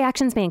 Allergic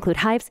reactions may include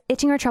hives,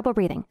 itching or trouble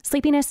breathing.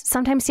 Sleepiness,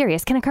 sometimes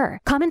serious, can occur.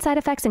 Common side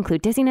effects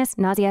include dizziness,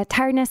 nausea,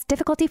 tiredness,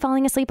 difficulty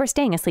falling asleep or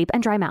staying asleep,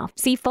 and dry mouth.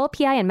 See full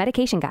PI and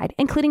medication guide,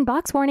 including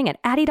box warning at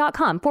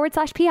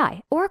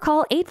addie.com/PI, or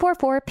call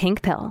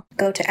 844-PINK-PILL.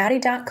 Go to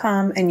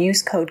Addie.com and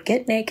use code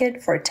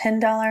GETNAKED for a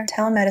 $10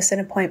 telemedicine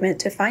appointment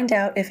to find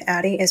out if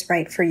Addie is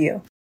right for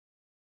you.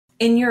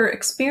 In your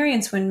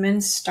experience, when men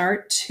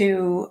start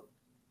to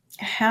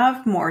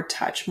have more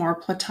touch, more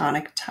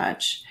platonic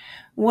touch,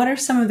 what are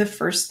some of the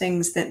first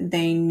things that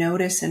they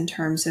notice in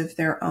terms of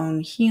their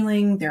own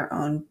healing, their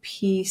own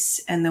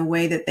peace, and the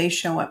way that they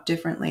show up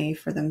differently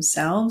for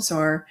themselves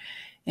or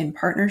in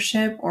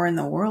partnership or in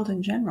the world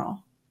in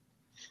general?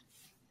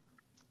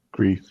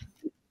 Grief.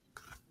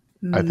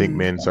 I think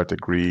men start to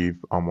grieve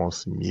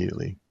almost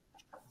immediately,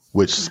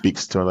 which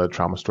speaks to another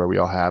trauma story we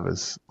all have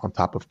is on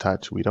top of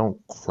touch. We don't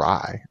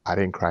cry. I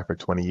didn't cry for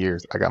 20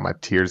 years. I got my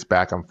tears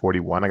back. I'm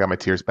 41. I got my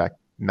tears back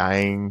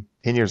 10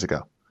 years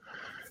ago.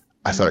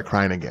 I started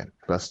crying again.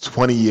 That's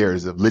 20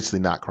 years of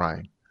literally not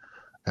crying.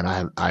 And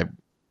I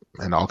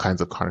and all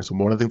kinds of carnage. So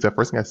one of the things, that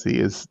first thing I see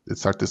is it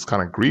starts this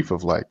kind of grief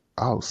of like,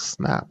 oh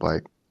snap.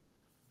 Like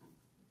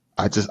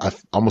I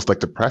almost like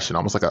depression,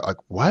 almost like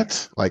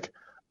what? Like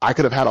I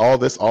could have had all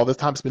this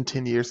time. It's been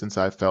 10 years since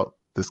I felt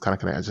this kind of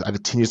connection. I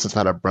had 10 years since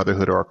I've had a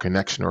brotherhood or a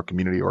connection or a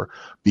community or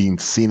being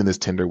seen in this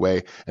tender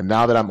way. And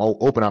now that I'm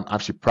open, I'm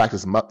actually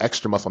practicing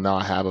extra muscle now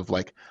I have of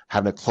like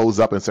having to close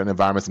up in certain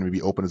environments and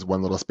maybe open as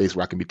one little space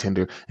where I can be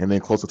tender and then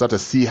close. Start to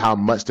see how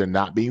much they're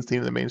not being seen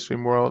in the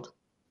mainstream world,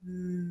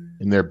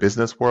 in their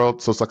business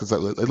world. So it's like they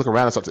look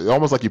around and it's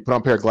almost like you put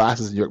on a pair of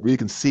glasses and you really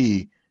can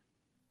see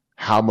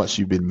how much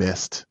you've been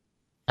missed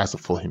as a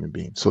full human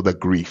being. So the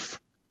grief,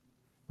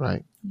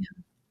 right? Yeah.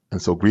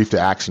 And so grief to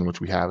action,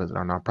 which we have in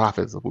our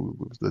nonprofits,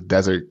 the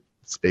desert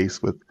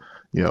space with,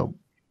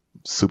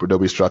 super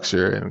Adobe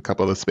structure and a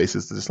couple other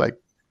spaces to just like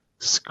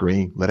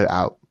scream, let it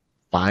out,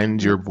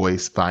 find your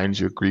voice, find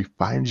your grief,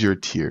 find your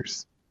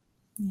tears.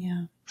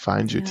 Yeah.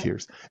 Find your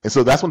tears. And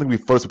so that's one thing when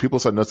people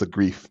start to notice the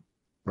grief,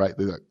 right?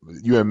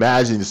 You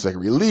imagine it's like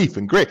relief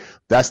and great.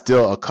 That's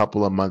still a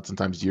couple of months,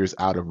 sometimes years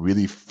out of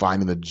really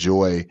finding the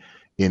joy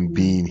in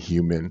being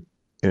human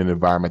in an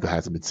environment that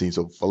hasn't been seen.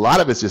 So a lot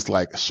of it's just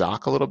like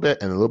shock a little bit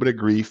and a little bit of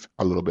grief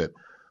a little bit.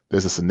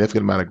 There's a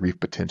significant amount of grief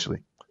potentially.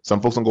 Some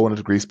folks don't go into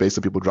the grief space,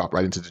 so people drop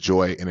right into the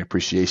joy and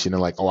appreciation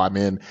and like, oh, I'm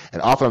in.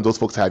 And often those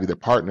folks have either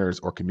partners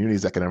or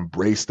communities that can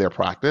embrace their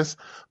practice.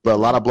 But a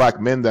lot of Black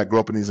men that grow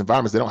up in these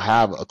environments, they don't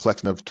have a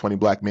collection of 20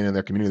 Black men in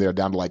their community. They're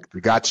down to like,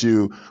 we got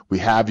you, we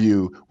have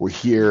you, we're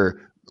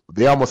here.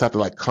 They almost have to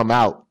like come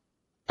out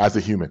as a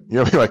human. You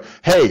know, be like,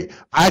 hey,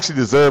 I actually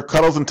deserve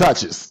cuddles and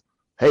touches.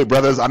 Hey,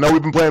 brothers, I know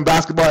we've been playing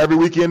basketball every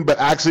weekend, but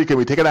actually, can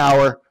we take an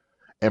hour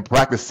and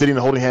practice sitting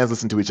and holding hands,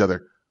 listening to each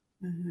other,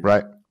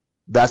 right?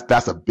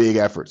 That's a big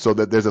effort. So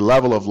that there's a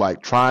level of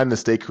like trying to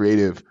stay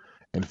creative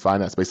and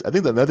find that space. I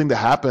think that another thing that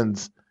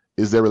happens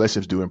is their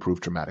relationships do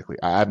improve dramatically.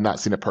 I have not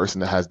seen a person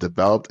that has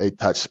developed a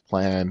touch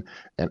plan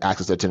and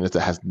access to attendance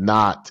that has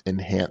not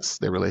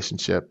enhanced their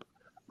relationship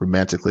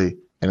romantically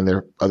and in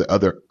their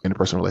other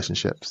interpersonal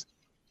relationships.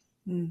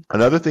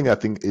 Another thing I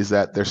think is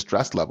that their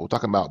stress level. We're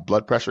talking about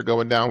blood pressure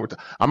going down.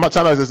 I'm not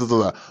talking about this as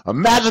a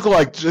magical,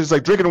 like just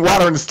like drinking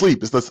water and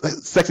sleep. It's the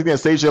sexy thing that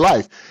saves your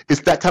life.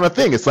 It's that kind of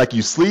thing. It's like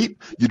you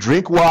sleep, you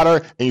drink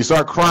water, and you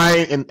start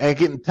crying and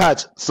getting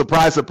touched.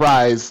 Surprise,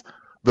 surprise,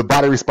 the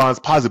body responds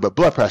positive. But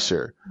blood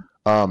pressure,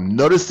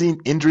 noticing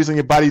injuries in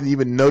your body you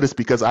even notice,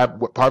 because part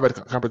of a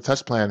comprehensive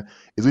touch plan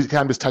is we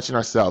kind of just touching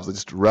ourselves,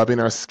 just rubbing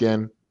our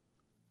skin,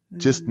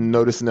 just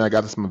noticing that. I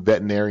got this from a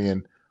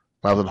veterinarian.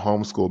 When I was in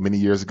homeschool many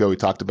years ago, we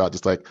talked about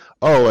just like,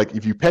 oh, like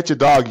if you pet your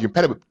dog, you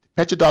can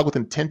pet your dog with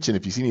intention.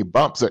 If you see any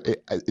bumps, or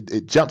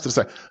it jumps to the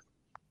side.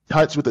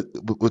 Touch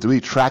with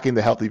really tracking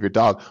the health of your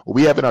dog. Well,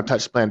 we have in our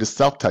touch plan just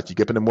self-touch. You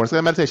get up in the morning, it's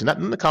like meditation, not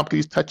in the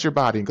complicated. You touch your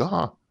body and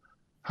go,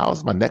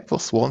 how's my neck feel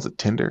swollen? Is it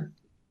tender?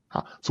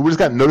 So we're just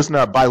kind of noticing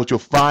our body. What you'll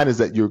find is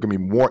that you're going to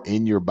be more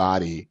in your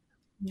body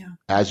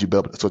as you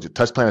build. So your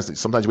touch plan is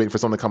sometimes you're waiting for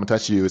someone to come and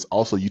touch you. It's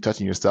also you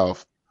touching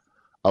yourself.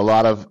 A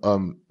lot of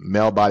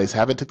male bodies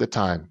haven't took the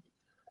time.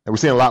 And we're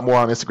seeing a lot more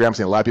on Instagram,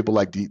 seeing a lot of people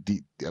like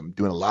doing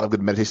a lot of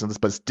good meditation on this,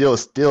 but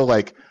still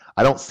like,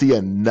 I don't see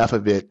enough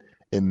of it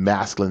in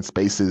masculine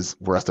spaces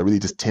for us to really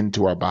just tend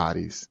to our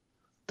bodies,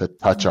 to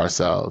touch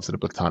ourselves in a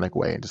platonic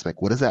way, and just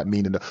like, what does that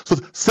mean? So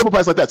simple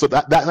practice like that. So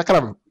that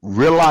kind of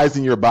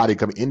realizing your body,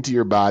 coming into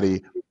your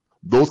body,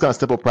 those kind of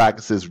simple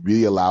practices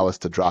really allow us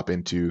to drop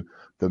into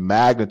the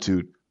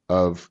magnitude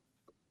of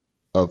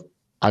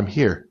I'm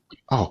here.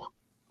 Oh,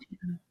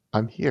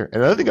 I'm here.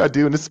 And another thing I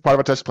do, and this is part of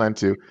our touch plan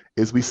too,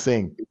 is we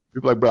sing.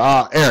 People are like,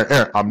 bro,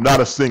 Aaron, I'm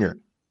not a singer.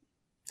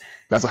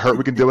 That's a hurt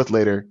we can deal with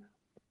later.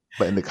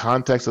 But in the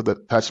context of the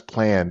touch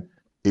plan,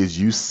 is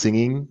you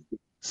singing,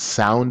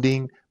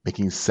 sounding,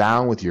 making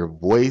sound with your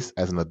voice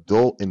as an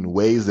adult in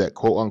ways that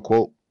quote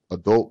unquote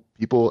adult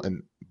people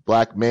and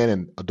Black men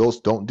and adults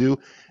don't do,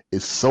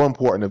 is so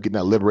important of getting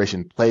that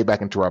liberation play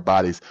back into our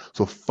bodies.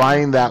 So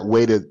find that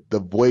way to, the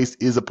voice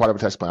is a part of a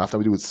touch plan. Often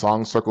we do with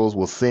song circles,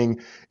 we'll sing,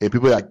 and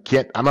people are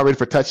like, I'm not ready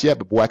for touch yet,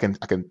 but boy, I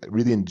can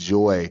really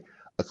enjoy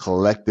a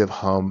collective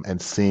hum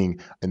and sing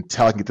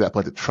until I can get to that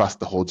point to trust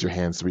to hold your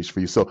hands to reach for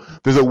you. So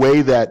there's a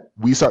way that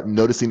we start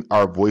noticing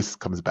our voice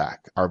comes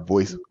back, our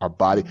voice, our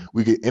body,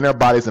 we get in our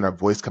bodies and our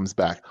voice comes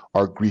back.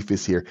 Our grief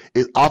is here.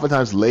 It's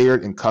oftentimes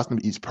layered and custom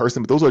to each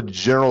person, but those are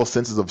general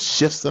senses of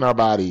shifts in our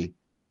body,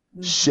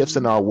 shifts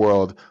in our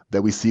world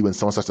that we see when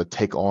someone starts to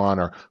take on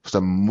or starts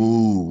to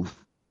move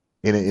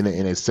in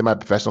a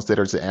semi-professional state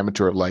or just an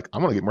amateur of like, I'm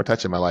going to get more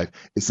touch in my life.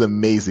 It's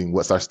amazing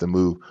what starts to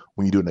move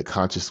when you do it in a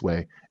conscious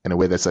way, in a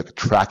way that's like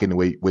tracking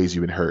the ways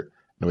you've been hurt, in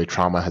the way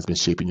trauma has been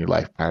shaping your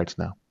life prior to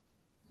now.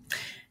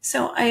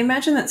 So I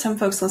imagine that some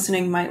folks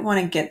listening might want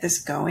to get this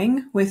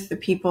going with the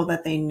people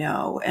that they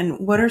know. And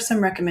what are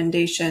some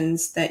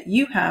recommendations that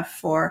you have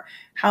for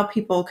how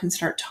people can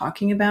start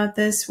talking about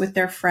this with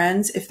their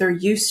friends if they're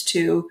used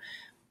to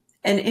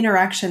an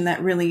interaction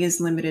that really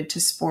is limited to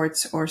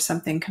sports or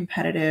something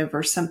competitive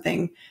or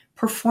something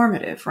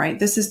performative, right?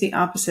 This is the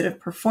opposite of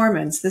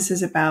performance. This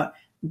is about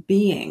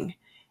being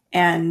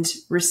and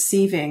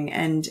receiving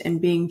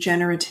and being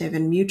generative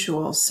and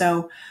mutual.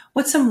 So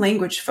what's some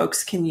language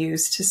folks can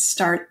use to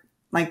start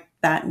like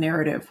that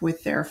narrative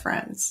with their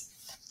friends?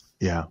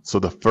 Yeah. So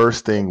the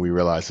first thing we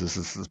realize is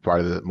this is part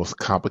of the most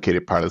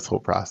complicated part of this whole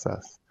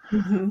process.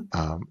 And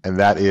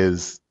that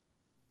is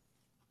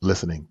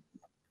listening.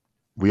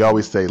 We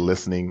always say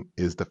listening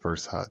is the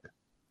first hug.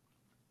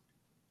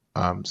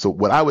 So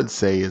what I would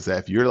say is that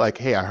if you're like,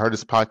 hey, I heard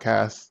this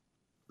podcast,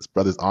 this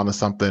brother's onto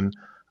something,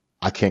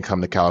 I can't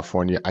come to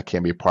California, I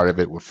can't be a part of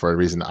it for a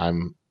reason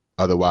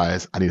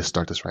otherwise, I need to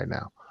start this right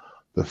now.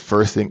 The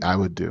first thing I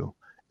would do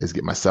is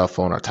get my cell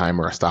phone or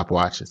timer or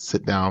stopwatch and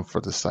sit down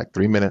for just like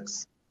 3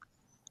 minutes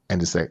and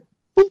just say,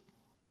 boop,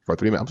 for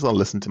 3 minutes, I'm just going to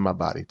listen to my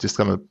body. Just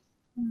going to,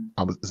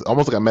 it's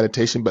almost like a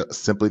meditation, but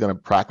simply going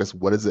to practice.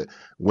 What is it?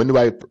 When do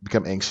I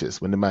become anxious?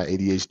 When do my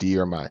ADHD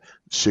or my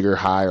sugar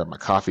high or my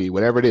coffee,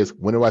 whatever it is,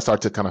 when do I start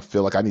to kind of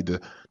feel like I need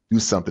to do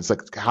something? It's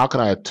like, how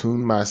can I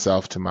attune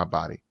myself to my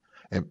body?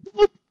 And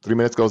 3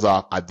 minutes goes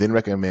off. I then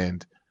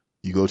recommend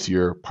you go to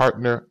your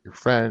partner, your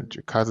friend,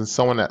 your cousin,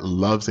 someone that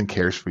loves and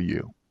cares for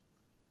you,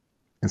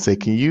 and say,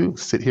 can you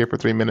sit here for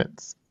 3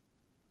 minutes?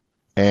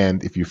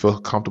 And if you feel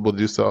comfortable to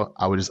do so,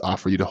 I would just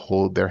offer you to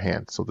hold their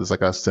hand. So there's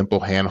like a simple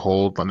hand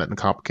hold, nothing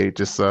complicated,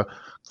 just a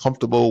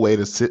comfortable way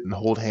to sit and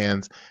hold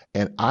hands.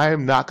 And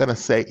I'm not going to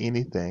say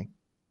anything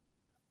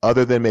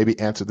other than maybe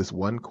answer this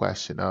one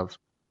question of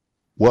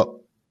what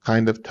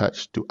kind of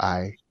touch do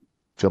I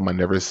feel my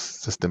nervous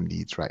system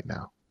needs right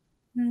now?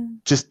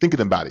 Just thinking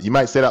about it. You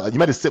might say that, you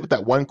might just sit with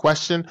that one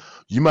question.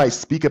 You might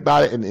speak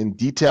about it in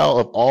detail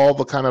of all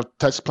the kind of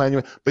touch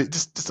plan but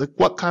just like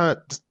what kind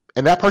of,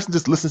 and that person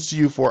just listens to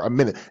you for a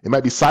minute. It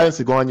might be silence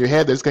to go on your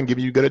head. They're just going to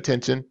give you good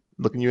attention,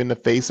 looking you in the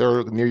face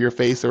or near your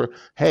face, or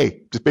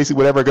hey, just basically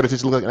whatever good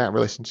attention looks like in that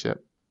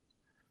relationship.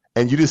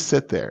 And you just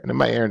sit there. And in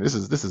my Aaron, this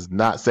is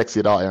not sexy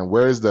at all, Aaron.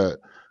 Where's the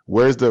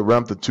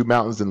run up the 2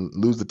 mountains and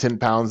lose the 10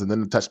 pounds and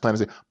then the touch plan?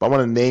 But I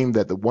want to name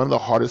that one of the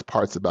hardest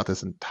parts about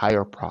this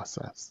entire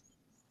process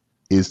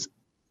is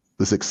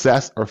the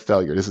success or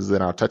failure. This is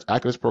in our Touch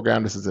Activist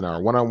program. This is in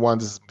our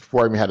one-on-ones. This is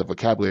before I even had the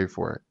vocabulary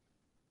for it.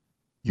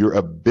 Your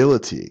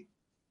ability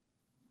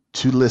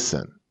to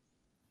listen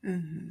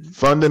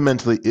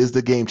fundamentally is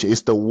the game changer.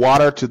 It's the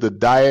water to the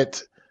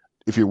diet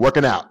if you're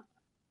working out.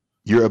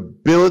 Your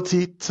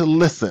ability to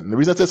listen. And the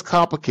reason that's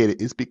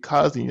complicated is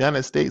because in the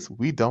United States,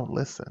 we don't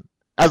listen.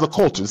 As a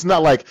culture, it's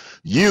not like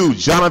you,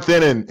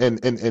 Jonathan,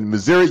 and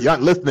Missouri, you're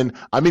not listening.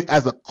 I mean,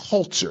 as a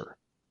culture,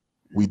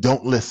 we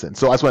don't listen.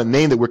 So I just want to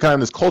name that we're kind of in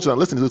this culture not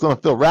listening. It's going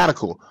to feel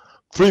radical.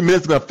 3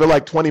 minutes is going to feel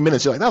like 20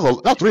 minutes. You're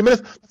like, that's 3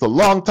 minutes? That's a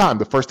long time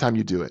the first time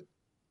you do it.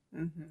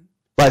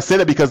 But I say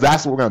that because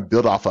that's what we're going to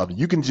build off of.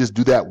 You can just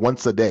do that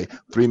once a day,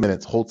 3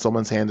 minutes, hold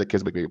someone's hand that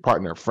cares about your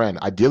partner, friend,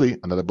 ideally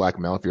another black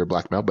male if you're a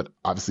black male, but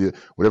obviously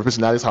whatever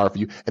personality is hard for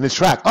you. And then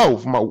track,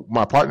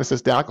 my partner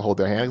sits down, I can hold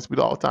their hand. We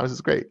do it all the time. This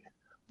is great.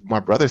 My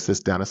brother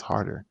sits down, it's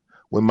harder.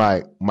 When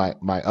my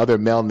other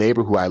male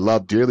neighbor who I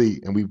love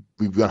dearly, and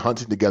we've gone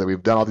hunting together,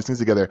 we've done all these things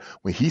together,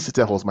 when he sits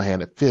down and holds my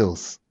hand, it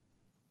feels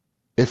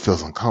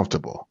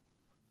uncomfortable.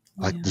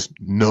 Like, just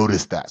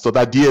notice that. So the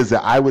idea is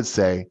that I would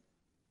say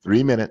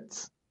 3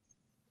 minutes,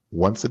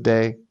 once a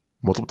day,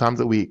 multiple times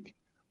a week,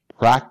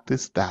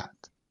 practice that.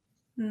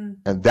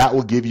 And that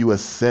will give you a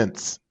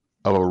sense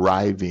of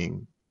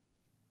arriving.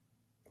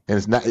 And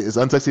it's not as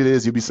unsexy as it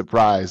is, you'll be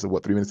surprised at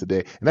what 3 minutes a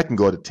day. And that can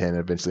go to 10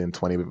 eventually and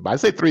 20. But I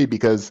say 3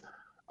 because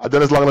I've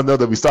done this long enough to know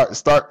that we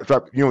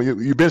start,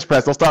 you bench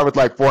press, don't start with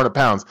like 400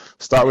 pounds.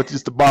 Start with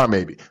just the bar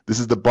maybe. This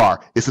is the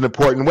bar. It's an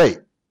important weight.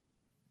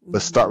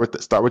 But start with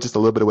just a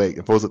little bit of weight.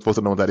 And folks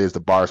don't know what that is.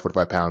 The bar is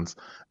 45 pounds.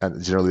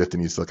 And generally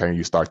lifting, you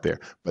start there.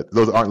 But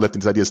those aren't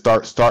lifting. This idea is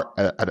start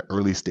at an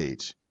early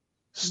stage.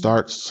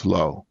 Start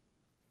slow.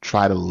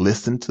 Try to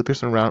listen to the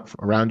person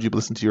around you, but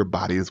listen to your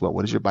body as well.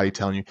 What is your body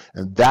telling you?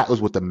 And that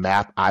was what the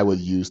map I would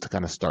use to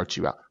kind of start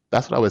you out.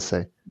 That's what I would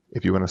say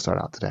if you want to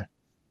start out today.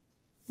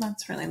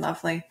 That's really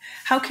lovely.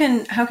 How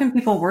can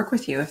people work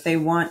with you if they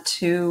want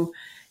to,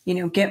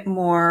 get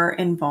more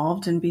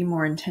involved and be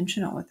more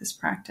intentional with this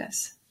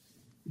practice?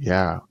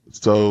 Yeah.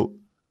 So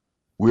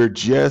we're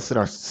just in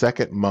our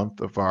second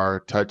month of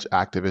our Touch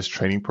Activist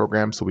training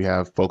program. So we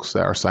have folks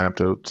that are signed up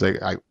to say,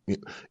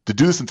 to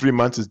do this in 3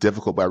 months is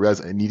difficult, but I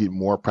realized I needed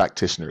more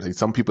practitioners. And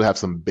some people have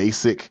some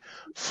basic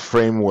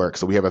framework.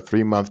 So we have a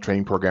 3-month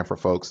training program for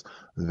folks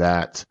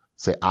that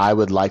say, I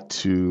would like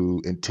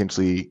to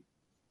intentionally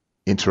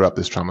interrupt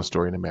this trauma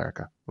story in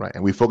America, right?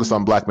 And we focus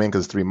on black men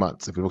because it's 3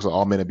 months. If we focus on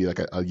all men, it'd be like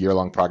a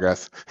year-long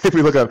progress. If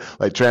we look at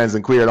like trans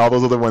and queer and all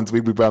those other ones, we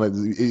have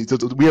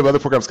other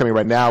programs coming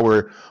right now.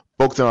 We're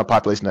focusing on a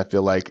population I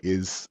feel like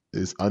is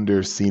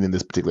underseen in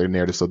this particular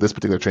narrative. So this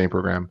particular training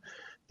program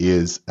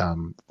is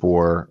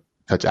for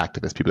touch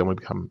activists, people that want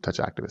to become touch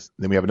activists. And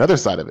then we have another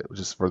side of it, which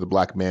is for the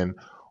black men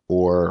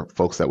or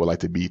folks that would like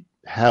to be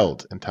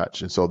held in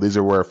touch. And so these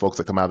are where folks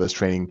that come out of this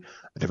training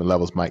at different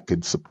levels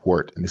could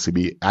support. And this could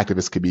be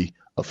activists, could be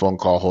a phone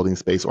call holding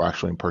space or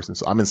actually in person.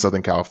 So I'm in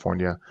Southern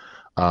California.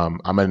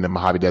 I'm in the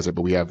Mojave Desert,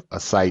 but we have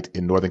a site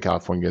in Northern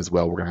California as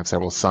well. We're going to have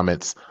several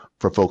summits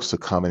for folks to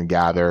come and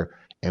gather,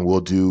 and we'll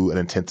do an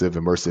intensive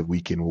immersive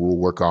weekend where we'll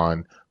work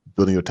on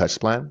building your touch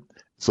plan.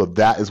 So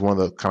that is one of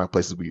the kind of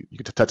places you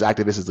get to touch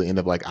activists is the end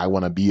of like, I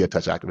want to be a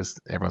touch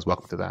activist. Everyone's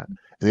welcome to that. And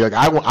you're like,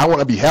 I want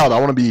to be held.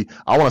 I want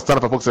to sign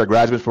up for folks at a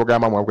graduate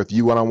program. I want to work with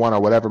you one-on-one or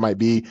whatever it might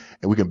be.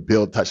 And we can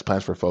build touch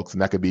plans for folks.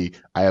 And that could be,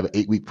 I have an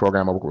 8-week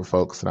program. I work with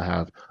folks, and I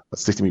have a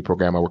 16-week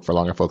program. I work for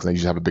longer folks. And I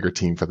usually have a bigger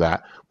team for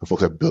that. Where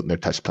folks have built their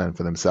touch plan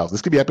for themselves.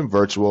 This could be up in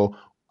virtual.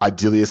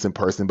 Ideally it's in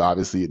person, but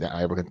obviously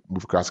I can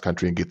move across the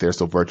country and get there.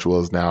 So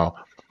virtual is now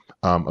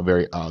a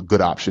very good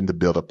option to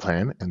build a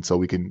plan. And so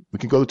we can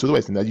go two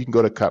ways. And now you can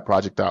go to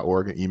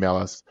cutproject.org and email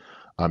us.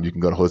 You can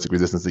go to Holistic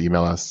Resistance to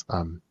email us.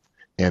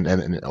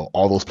 And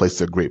all those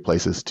places are great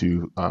places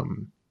to,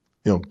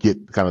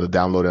 get kind of the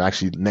download. And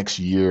actually next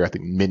year, I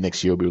think mid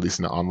next year, we'll be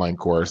releasing an online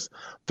course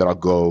that'll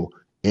go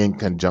in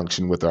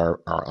conjunction with our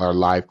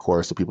live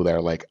course. So people that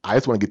are like, I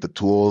just want to get the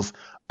tools.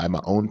 at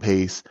my own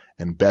pace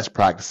and best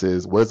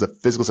practices. What does the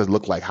physical side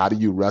look like? How do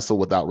you wrestle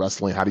without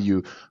wrestling? How do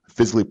you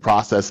physically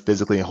process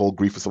physically and hold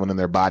grief for someone in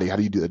their body? How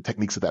do you do the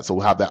techniques of that? So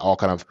we'll have that all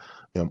kind of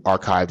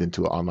archived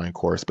into an online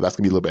course, but that's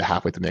gonna be a little bit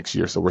halfway through next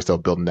year. So we're still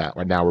building that.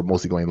 Right now we're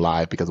mostly going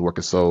live because the work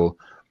is so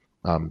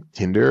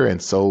tender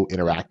and so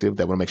interactive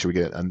that we want to make sure we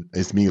get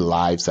as many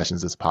live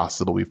sessions as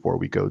possible before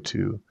we go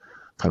to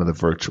kind of the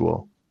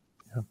virtual.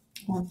 Yeah.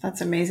 Well, that's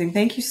amazing.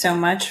 Thank you so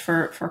much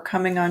for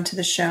coming on to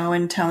the show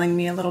and telling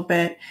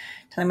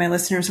my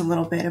listeners a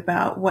little bit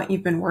about what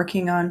you've been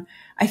working on.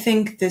 I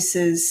think this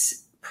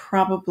is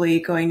probably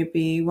going to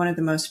be one of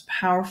the most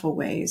powerful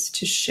ways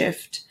to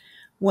shift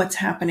what's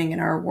happening in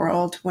our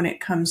world when it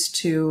comes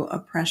to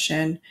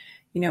oppression.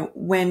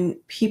 When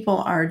people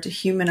are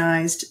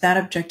dehumanized, that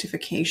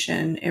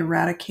objectification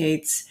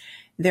eradicates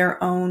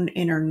their own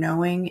inner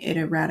knowing. It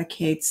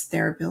eradicates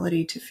their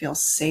ability to feel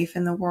safe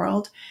in the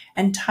world,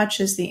 and touch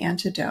is the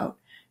antidote,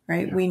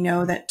 right? Yeah. We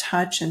know that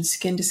touch and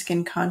skin to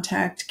skin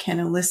contact can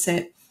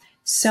elicit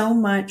so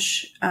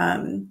much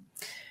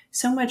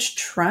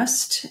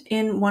trust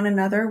in one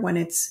another when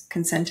it's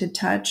consented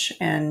touch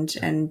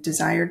and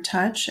desired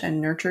touch and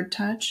nurtured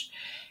touch.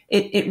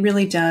 It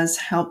really does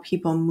help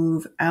people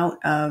move out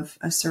of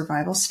a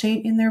survival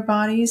state in their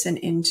bodies and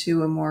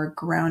into a more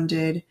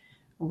grounded,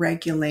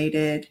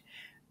 regulated,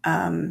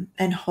 and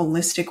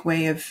holistic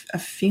way of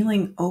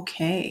feeling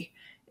okay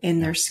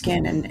in their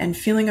skin. And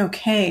feeling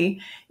okay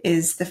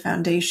is the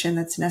foundation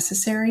that's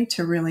necessary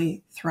to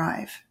really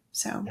thrive.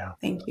 So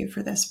Thank you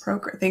for this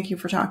program. Thank you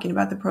for talking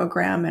about the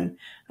program. And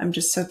I'm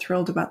just so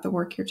thrilled about the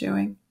work you're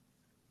doing.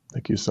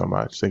 Thank you so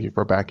much. Thank you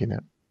for backing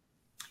it.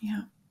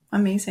 Yeah.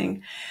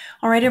 Amazing.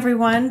 All right,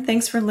 everyone.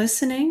 Thanks for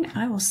listening.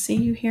 I will see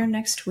you here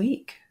next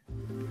week.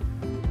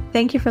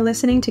 Thank you for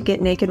listening to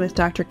Get Naked with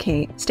Dr.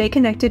 Kate. Stay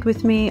connected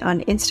with me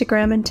on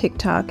Instagram and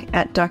TikTok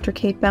at Dr.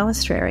 Kate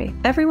Balistreri.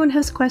 Everyone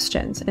has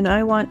questions, and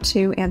I want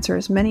to answer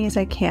as many as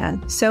I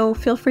can. So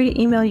feel free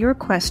to email your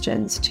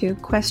questions to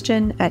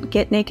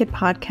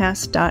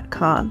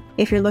question@getnakedpodcast.com.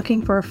 If you're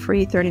looking for a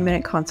free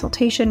 30-minute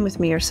consultation with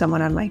me or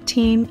someone on my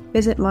team,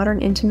 visit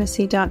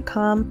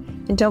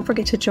modernintimacy.com. And don't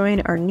forget to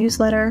join our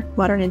newsletter,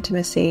 Modern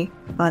Intimacy,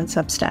 on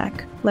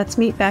Substack. Let's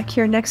meet back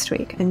here next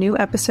week. A new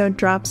episode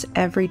drops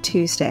every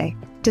Tuesday.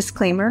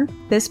 Disclaimer,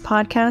 this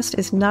podcast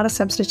is not a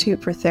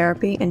substitute for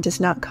therapy and does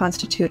not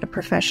constitute a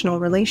professional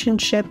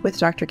relationship with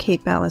Dr.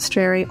 Kate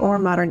Balistreri or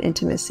Modern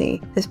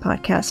Intimacy. This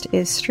podcast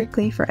is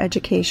strictly for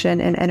education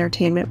and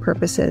entertainment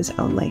purposes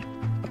only.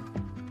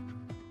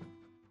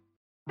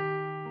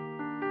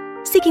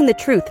 Seeking the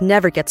truth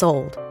never gets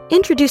old.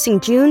 Introducing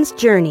June's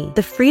Journey,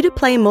 the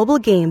free-to-play mobile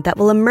game that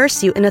will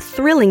immerse you in a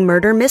thrilling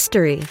murder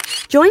mystery.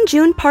 Join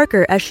June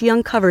Parker as she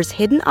uncovers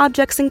hidden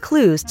objects and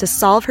clues to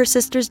solve her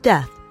sister's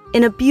death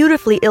in a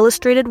beautifully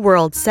illustrated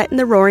world set in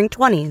the Roaring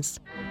 '20s.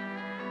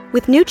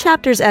 With new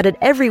chapters added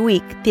every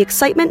week, the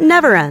excitement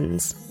never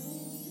ends.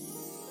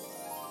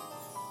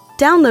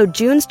 Download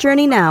June's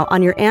Journey now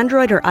on your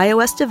Android or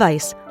iOS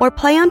device, or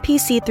play on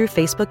PC through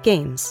Facebook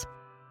Games.